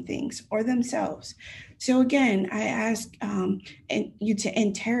doing things or themselves. So again, I ask you to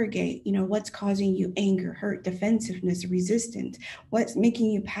interrogate, what's causing you anger, hurt, defensiveness, resistance, what's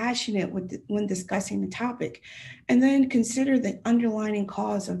making you passionate when discussing the topic, and then consider the underlying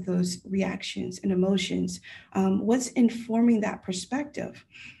cause of those reactions and emotions. What's informing that perspective?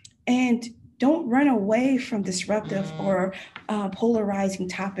 And don't run away from disruptive or polarizing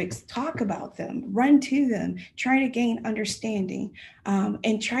topics. Talk about them, run to them, try to gain understanding,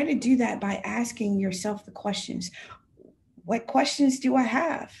 and try to do that by asking yourself the questions. What questions do I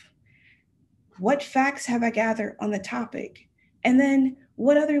have? What facts have I gathered on the topic? And then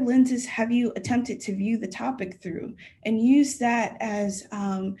what other lenses have you attempted to view the topic through? And use that as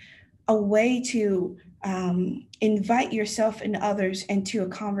a way to invite yourself and others into a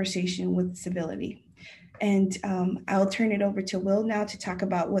conversation with civility. And I'll turn it over to Will now to talk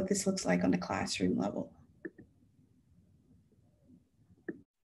about what this looks like on the classroom level.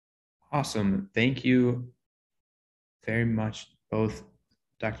 Awesome. Thank you very much, both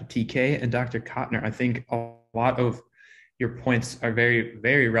Dr. TK and Dr. Cotner. I think a lot of your points are very,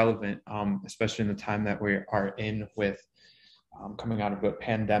 very relevant, especially in the time that we are in with coming out of a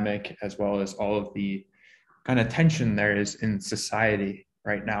pandemic, as well as all of the kind of tension there is in society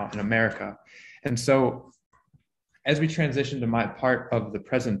right now in America. And so as we transition to my part of the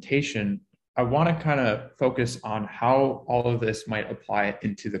presentation, I want to kind of focus on how all of this might apply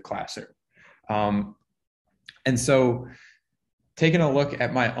into the classroom. And so taking a look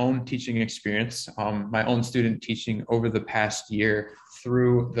at my own teaching experience, my own student teaching over the past year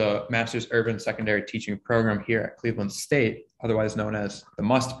through the Master's Urban Secondary Teaching program here at Cleveland State, otherwise known as the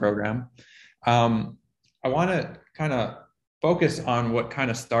MUST program, I want to kind of focus on what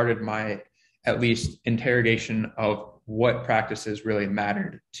kind of started my, at least, interrogation of what practices really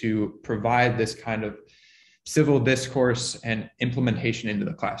mattered to provide this kind of civil discourse and implementation into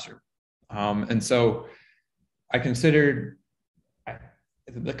the classroom. And so I considered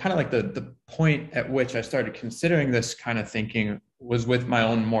the point at which I started considering this kind of thinking was with my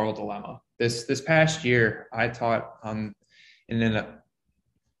own moral dilemma. This past year, I taught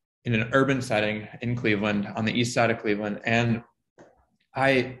in an urban setting in Cleveland, on the east side of Cleveland, and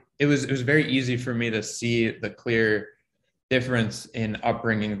it was very easy for me to see the clear difference in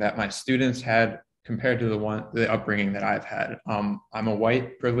upbringing that my students had compared to the upbringing that I've had. I'm a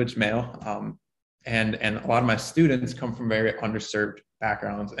white privileged male, and a lot of my students come from very underserved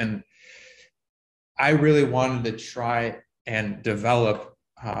backgrounds, and I really wanted to try and develop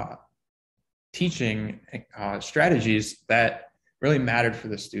teaching strategies that really mattered for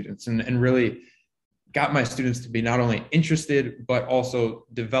the students and really got my students to be not only interested, but also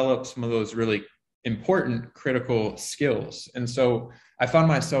develop some of those really important critical skills. And so I found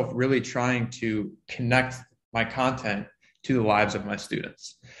myself really trying to connect my content to the lives of my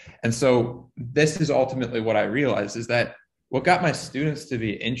students. And so this is ultimately what I realized, is that what got my students to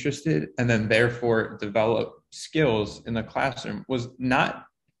be interested and then therefore develop skills in the classroom was not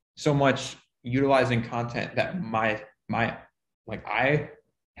so much utilizing content that I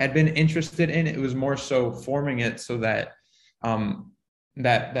had been interested in. It was more so forming it so that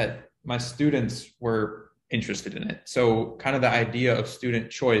that my students were interested in it. So kind of the idea of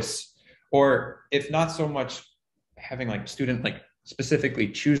student choice, or if not so much having student specifically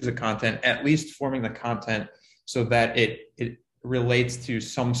choose the content, at least forming the content so that it relates to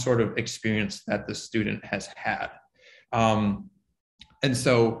some sort of experience that the student has had. And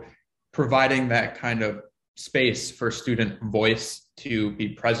so providing that kind of space for student voice to be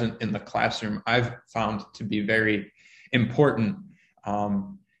present in the classroom, I've found to be very important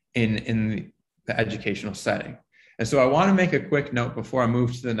in the educational setting. And so I want to make a quick note before I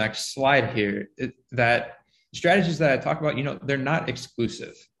move to the next slide here, that strategies that I talk about, they're not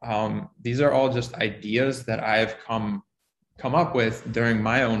exclusive. These are all just ideas that I've come up with during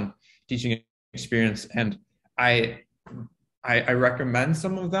my own teaching experience. And I recommend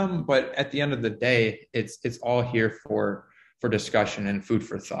some of them, but at the end of the day, it's all here for discussion and food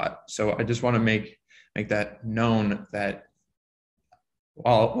for thought. So I just want to make that known, that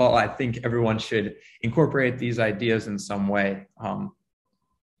while I think everyone should incorporate these ideas in some way,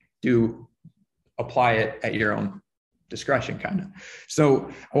 do apply it at your own discretion, kind of. So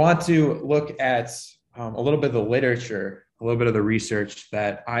I want to look at a little bit of the literature, a little bit of the research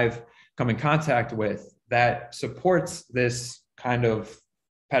that I've come in contact with that supports this kind of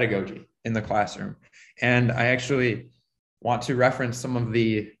pedagogy in the classroom. And I actually want to reference some of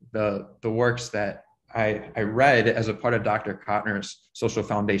the works that I read as a part of Dr. Cotner's Social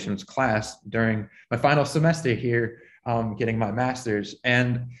Foundations class during my final semester here, getting my master's.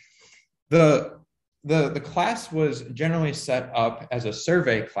 And the class was generally set up as a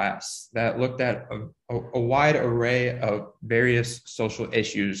survey class that looked at a wide array of various social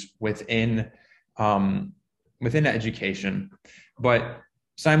issues within education. But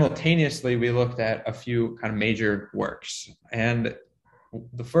simultaneously, we looked at a few kind of major works. And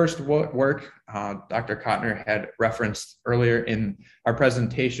the first work Dr. Cotner had referenced earlier in our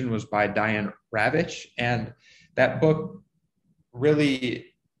presentation was by Diane Ravitch. And that book really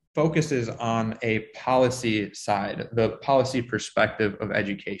focuses on a policy side, the policy perspective of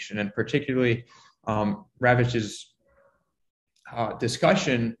education. And particularly Ravitch's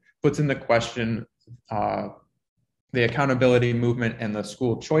discussion puts into question the accountability movement and the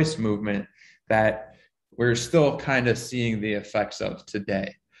school choice movement that we're still kind of seeing the effects of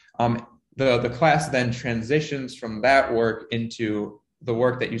today. The class then transitions from that work into the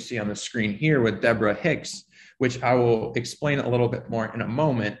work that you see on the screen here with Deborah Hicks, which I will explain a little bit more in a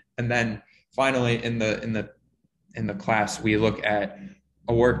moment. And then finally in the class, we look at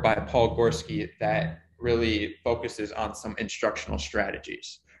a work by Paul Gorski that really focuses on some instructional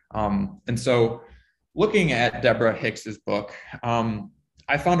strategies. And so looking at Deborah Hicks's book,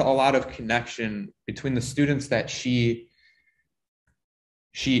 I found a lot of connection between the students that she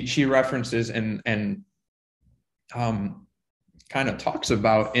references and kind of talks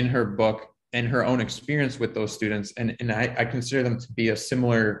about in her book and her own experience with those students. And I consider them to be a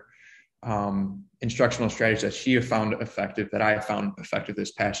similar instructional strategy that she found effective, that I found effective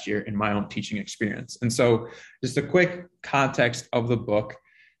this past year in my own teaching experience. And so just a quick context of the book,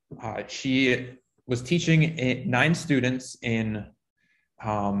 she was teaching 9 students in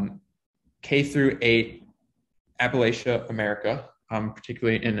K through 8 Appalachia, America,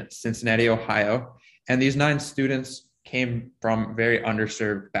 particularly in Cincinnati, Ohio. And these 9 students came from very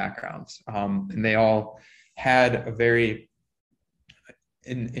underserved backgrounds. And they all had a very,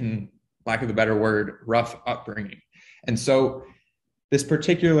 in lack of a better word, rough upbringing. And so this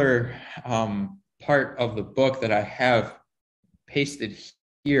particular part of the book that I have pasted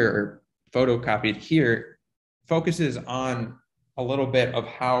here or photocopied here focuses on a little bit of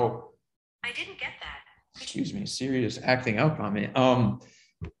how I didn't get that. Excuse me, Siri is acting up on me.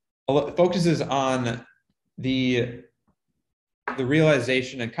 Focuses on the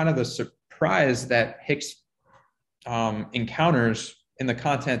realization and kind of the surprise that Hicks encounters in the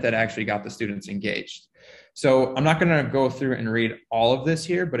content that actually got the students engaged. So I'm not going to go through and read all of this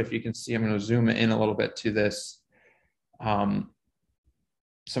here, but if you can see, I'm going to zoom in a little bit to this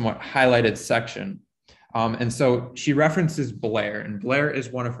somewhat highlighted section. And so she references Blair, and Blair is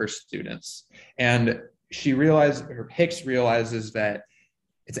one of her students. And Hicks realizes that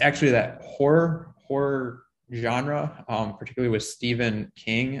it's actually that horror genre, particularly with Stephen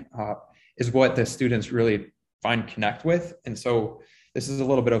King, is what the students really connect with. And so this is a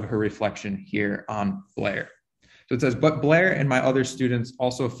little bit of her reflection here on Blair. So it says, but Blair and my other students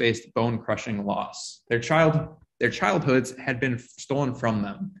also faced bone-crushing loss. Their childhoods had been stolen from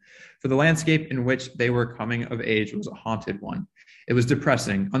them. For the landscape in which they were coming of age was a haunted one. It was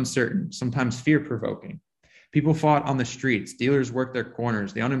depressing, uncertain, sometimes fear-provoking. People fought on the streets, dealers worked their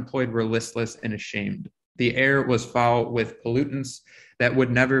corners, the unemployed were listless and ashamed. The air was foul with pollutants that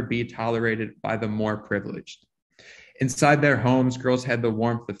would never be tolerated by the more privileged. Inside their homes, girls had the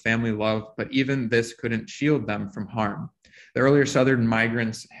warmth of family love, but even this couldn't shield them from harm. The earlier Southern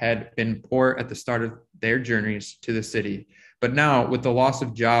migrants had been poor at the start of their journeys to the city, but now, with the loss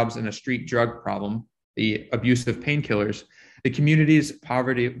of jobs and a street drug problem, the abuse of painkillers, the community's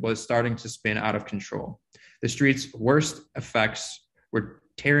poverty was starting to spin out of control. The street's worst effects were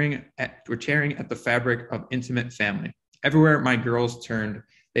tearing at the fabric of intimate family. Everywhere my girls turned,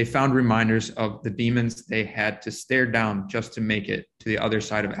 they found reminders of the demons they had to stare down just to make it to the other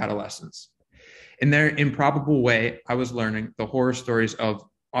side of adolescence. In their improbable way, I was learning the horror stories of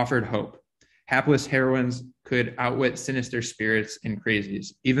offered hope. Hapless heroines could outwit sinister spirits and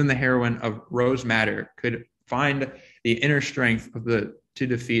crazies. Even the heroine of Rose Madder could find the inner strength to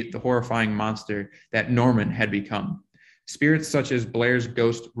defeat the horrifying monster that Norman had become. Spirits such as Blair's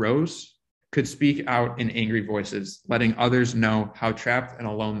ghost Rose could speak out in angry voices, letting others know how trapped and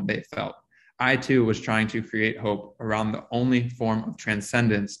alone they felt. I too was trying to create hope around the only form of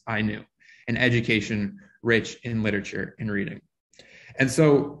transcendence I knew, an education rich in literature and reading. And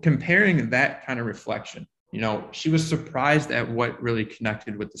so comparing that kind of reflection, she was surprised at what really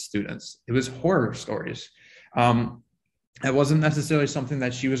connected with the students. It was horror stories. That wasn't necessarily something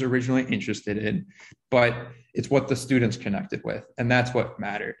that she was originally interested in, but it's what the students connected with, and that's what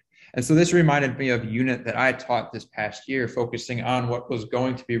mattered. And so this reminded me of a unit that I taught this past year, focusing on what was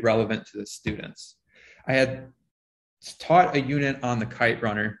going to be relevant to the students. I had taught a unit on the Kite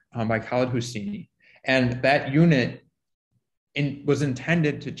Runner by Khalid Hosseini, and that unit was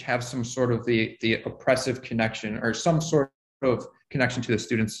intended to have some sort of the oppressive connection, or some sort of connection to the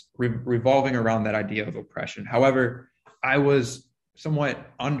students revolving around that idea of oppression. However, I was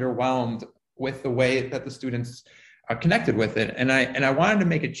somewhat underwhelmed with the way that the students connected with it. And I wanted to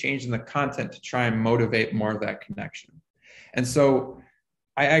make a change in the content to try and motivate more of that connection. And so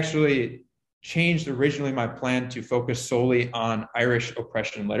I actually changed originally my plan to focus solely on Irish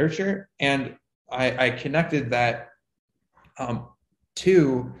oppression literature. And I connected that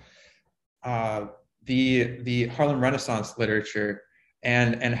to the Harlem Renaissance literature,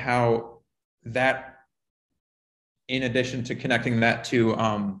 and how that, in addition to connecting that to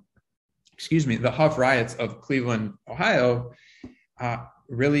the Huff riots of Cleveland, Ohio,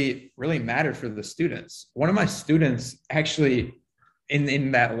 really mattered for the students. One of my students actually,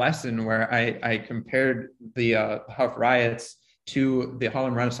 in that lesson where I compared the Huff riots to the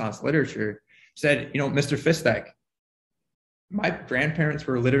Harlem Renaissance literature, said, Mr. Fistek, my grandparents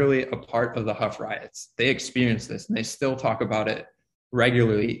were literally a part of the Huff riots. They experienced this, and they still talk about it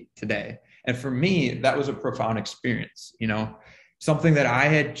regularly today. And for me, that was a profound experience, something that I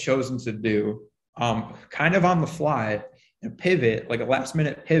had chosen to do kind of on the fly, and pivot, like a last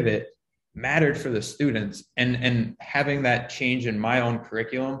minute pivot, mattered for the students. And having that change in my own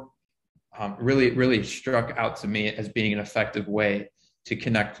curriculum really struck out to me as being an effective way to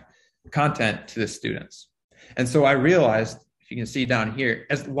connect content to the students. And so I realized, if you can see down here,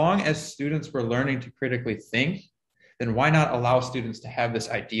 as long as students were learning to critically think, then why not allow students to have this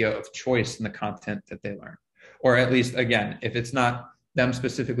idea of choice in the content that they learn? Or at least, again, if it's not them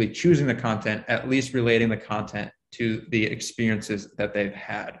specifically choosing the content, at least relating the content to the experiences that they've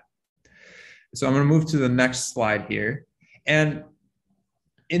had. So I'm going to move to the next slide here. And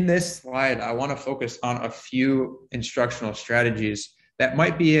in this slide, I want to focus on a few instructional strategies that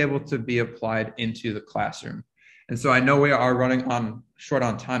might be able to be applied into the classroom. And so I know we are running short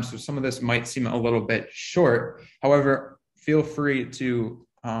on time, so some of this might seem a little bit short. However, feel free to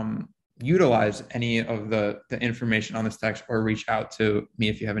utilize any of the information on this text, or reach out to me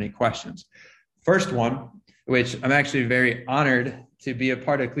if you have any questions. First one, which I'm actually very honored to be a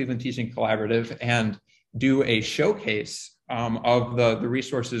part of Cleveland Teaching Collaborative and do a showcase of the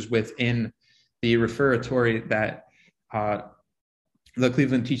resources within the referatory that the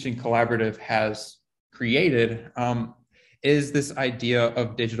Cleveland Teaching Collaborative has created, is this idea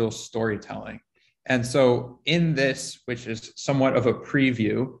of digital storytelling. And so in this, which is somewhat of a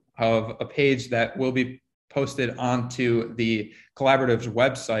preview of a page that will be posted onto the collaborative's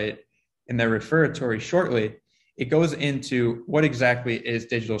website in their referatory shortly, it goes into what exactly is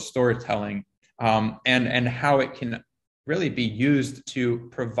digital storytelling, and how it can really be used to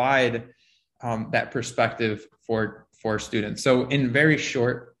provide that perspective for students. So in very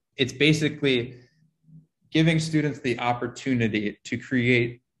short, it's basically giving students the opportunity to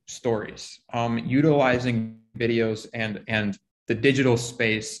create stories, utilizing videos and the digital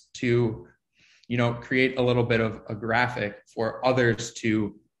space to, create a little bit of a graphic for others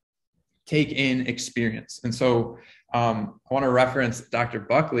to take in experience. And so I want to reference Dr.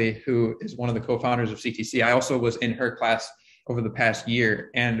 Buckley, who is one of the co-founders of CTC. I also was in her class over the past year,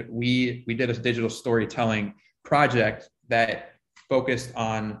 and we did a digital storytelling project that focused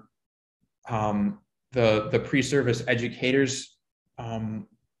on the pre-service educators'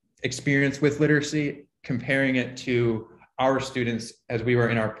 experience with literacy, comparing it to our students as we were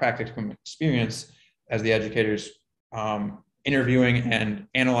in our practicum experience as the educators, interviewing and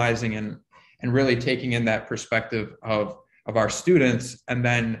analyzing and really taking in that perspective of our students, and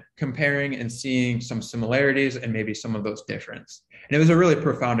then comparing and seeing some similarities and maybe some of those differences. And it was a really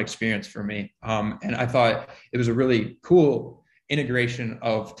profound experience for me. And I thought it was a really cool integration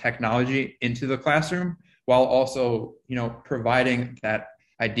of technology into the classroom, while also, providing that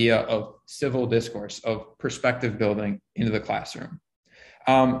idea of civil discourse, of perspective building into the classroom.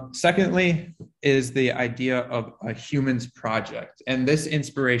 Secondly is the idea of a humans project. And this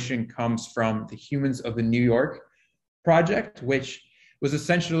inspiration comes from the Humans of the New York project, which was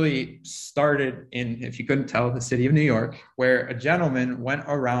essentially started in, if you couldn't tell, the city of New York, where a gentleman went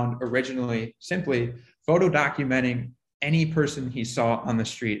around originally simply photo documenting any person he saw on the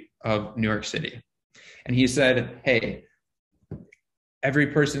street of New York City. And he said, hey, every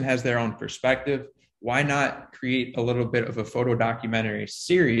person has their own perspective. Why not create a little bit of a photo documentary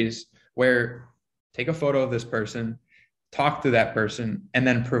series where take a photo of this person, talk to that person, and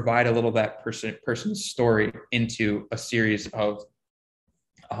then provide a little that person's story into a series of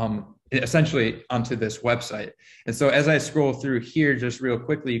essentially onto this website. And so as I scroll through here just real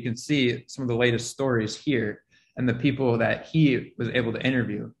quickly, you can see some of the latest stories here and the people that he was able to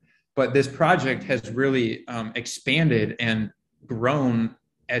interview. But this project has really expanded and grown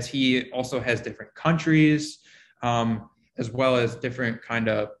as he also has different countries, as well as different kind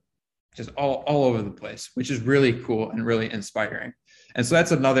of just all over the place, which is really cool and really inspiring. And so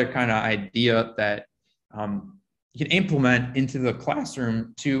that's another kind of idea that you can implement into the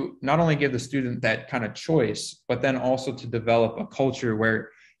classroom to not only give the student that kind of choice, but then also to develop a culture where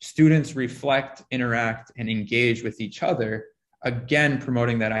students reflect, interact, and engage with each other, again,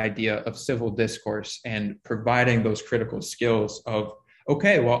 promoting that idea of civil discourse and providing those critical skills of,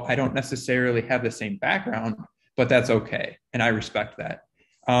 okay, well, I don't necessarily have the same background, but that's okay. And I respect that.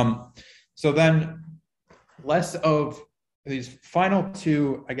 So then less of these final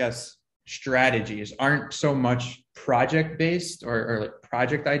two, I guess, strategies aren't so much project-based or like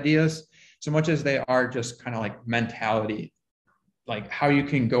project ideas, so much as they are just kind of like mentality, like how you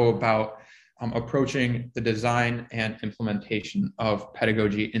can go about approaching the design and implementation of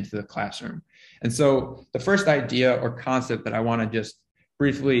pedagogy into the classroom. And so the first idea or concept that I want to just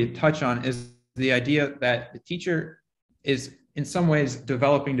briefly touch on is the idea that the teacher is in some ways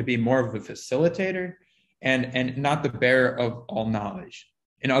developing to be more of a facilitator and not the bearer of all knowledge.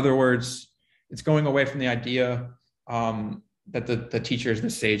 In other words, it's going away from the idea that the teacher is the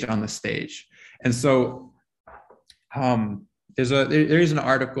sage on the stage. And so there is an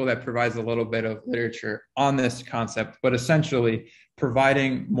article that provides a little bit of literature on this concept, but essentially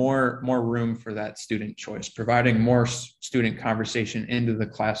providing more room for that student choice, providing more student conversation into the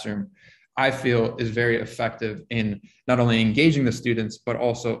classroom, I feel is very effective in not only engaging the students, but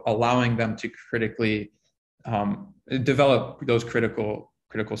also allowing them to critically develop those critical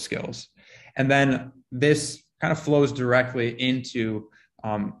skills. And then this kind of flows directly into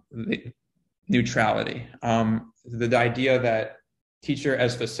the neutrality, the idea that teacher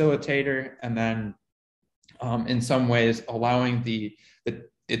as facilitator, and then in some ways allowing the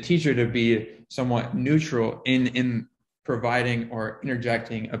teacher to be somewhat neutral in providing or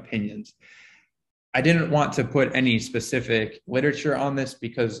interjecting opinions. I didn't want to put any specific literature on this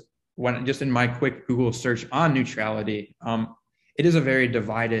because when just in my quick Google search on neutrality, it is a very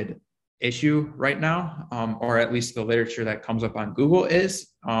divided issue right now, or at least the literature that comes up on Google is,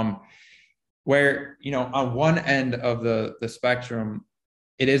 where, on one end of the spectrum,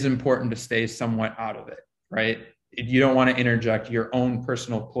 it is important to stay somewhat out of it, right? You don't want to interject your own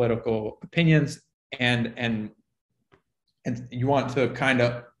personal political opinions, and you want to kind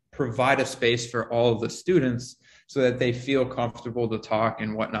of provide a space for all of the students so that they feel comfortable to talk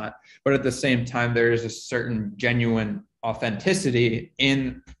and whatnot. But at the same time, there is a certain genuine authenticity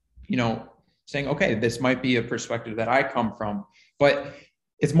in, saying, okay, this might be a perspective that I come from, but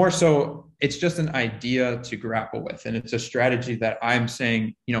it's more so, it's just an idea to grapple with. And it's a strategy that I'm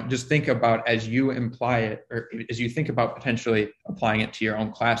saying, just think about as you imply it, or as you think about potentially applying it to your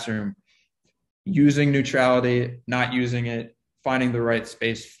own classroom, using neutrality, not using it, finding the right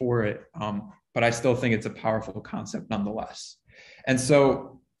space for it. But I still think it's a powerful concept nonetheless. And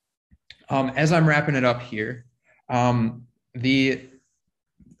so as I'm wrapping it up here,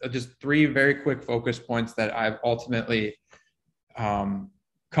 just three very quick focus points that I've ultimately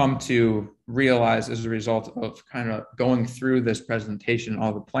come to realize as a result of kind of going through this presentation,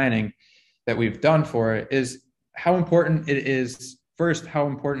 all the planning that we've done for it, is how important it is, first, how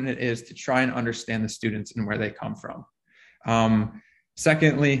important it is to try and understand the students and where they come from.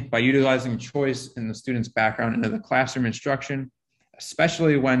 Secondly, by utilizing choice in the student's background into the classroom instruction,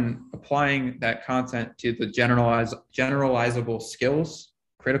 especially when applying that content to the generalizable skills,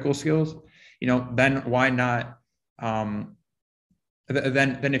 critical skills, then why not,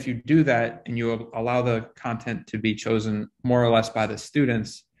 then if you do that and you allow the content to be chosen more or less by the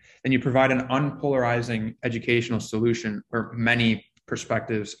students, then you provide an unpolarizing educational solution where many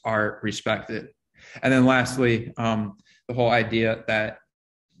perspectives are respected. And then lastly, the whole idea that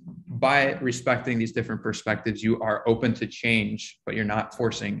by respecting these different perspectives, you are open to change, but you're not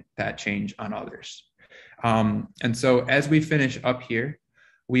forcing that change on others. And so as we finish up here,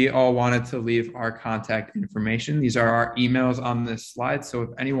 we all wanted to leave our contact information. These are our emails on this slide. So if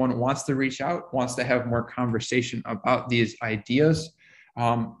anyone wants to reach out, wants to have more conversation about these ideas,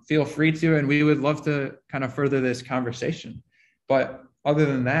 feel free to, and we would love to kind of further this conversation. But other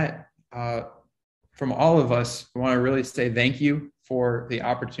than that, from all of us, I want to really say thank you for the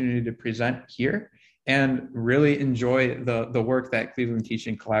opportunity to present here and really enjoy the work that Cleveland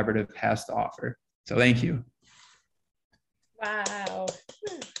Teaching Collaborative has to offer. So thank you. Wow.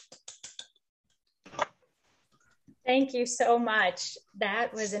 Thank you so much.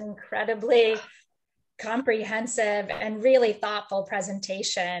 That was an incredibly comprehensive and really thoughtful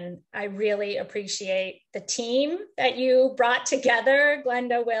presentation. I really appreciate the team that you brought together,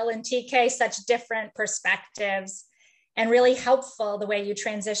 Glenda, Will, and TK, such different perspectives, and really helpful the way you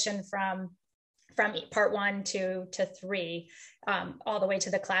transition from part 1 to 3, all the way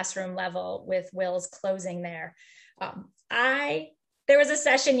to the classroom level with Will's closing there. There was a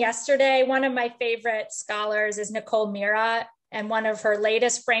session yesterday. One of my favorite scholars is Nicole Mira, and one of her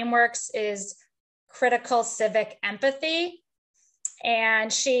latest frameworks is critical civic empathy.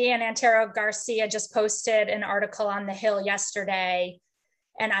 And she and Antero Garcia just posted an article on the Hill yesterday,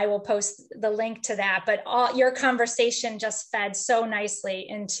 and I will post the link to that. But your conversation just fed so nicely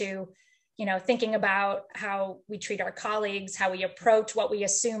into, thinking about how we treat our colleagues, how we approach what we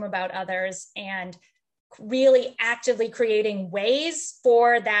assume about others, and really actively creating ways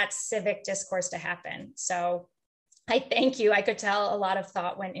for that civic discourse to happen. So I thank you. I could tell a lot of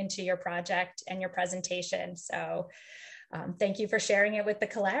thought went into your project and your presentation. So thank you for sharing it with the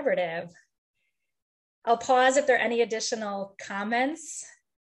collaborative. I'll pause if there are any additional comments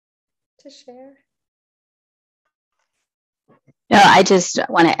to share. No, I just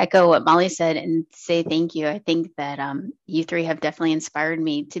want to echo what Molly said and say thank you. I think that you three have definitely inspired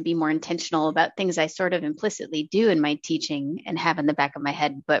me to be more intentional about things I sort of implicitly do in my teaching and have in the back of my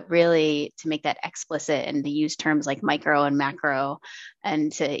head, but really to make that explicit and to use terms like micro and macro,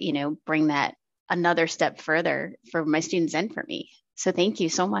 and to, bring that another step further for my students and for me. So thank you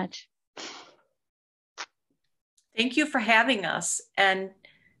so much. Thank you for having us. And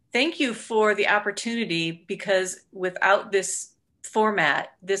thank you for the opportunity, because without this format,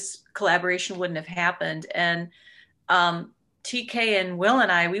 this collaboration wouldn't have happened. And TK and Will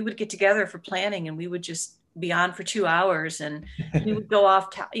and I, we would get together for planning, and we would just be on for 2 hours, and we would go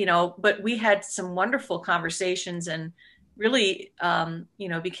off, but we had some wonderful conversations, and really,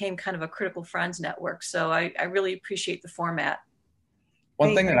 became kind of a critical friends network. So I really appreciate the format.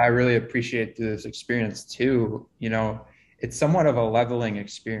 One thing that I really appreciate through this experience too, it's somewhat of a leveling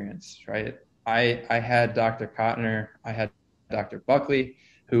experience, right? I had Dr. Cotner, I had Dr. Buckley,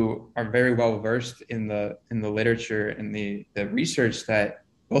 who are very well versed in the literature and the research that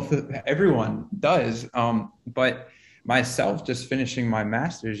everyone does. But myself, just finishing my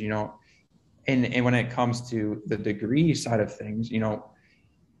master's, and when it comes to the degree side of things,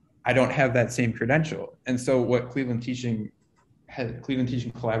 I don't have that same credential. And so what Cleveland Teaching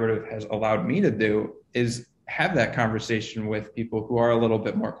Collaborative has allowed me to do is have that conversation with people who are a little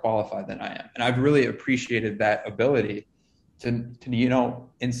bit more qualified than I am. And I've really appreciated that ability to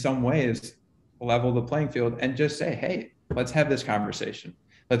in some ways level the playing field and just say, hey, let's have this conversation.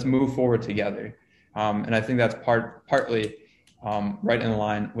 Let's move forward together. And I think that's partly right in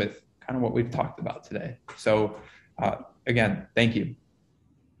line with kind of what we've talked about today. So again, thank you.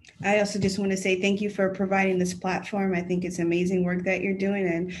 I also just want to say thank you for providing this platform. I think it's amazing work that you're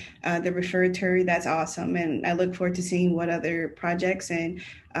doing, and the referatory, that's awesome. And I look forward to seeing what other projects and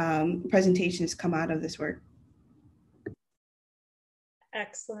presentations come out of this work.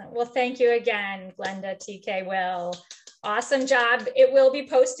 Excellent. Well, thank you again, Glenda, TK, Will. Awesome job. It will be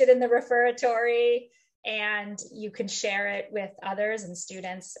posted in the referatory, and you can share it with others and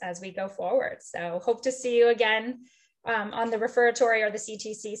students as we go forward. So hope to see you again on the referatory or the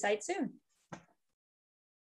CTC site soon.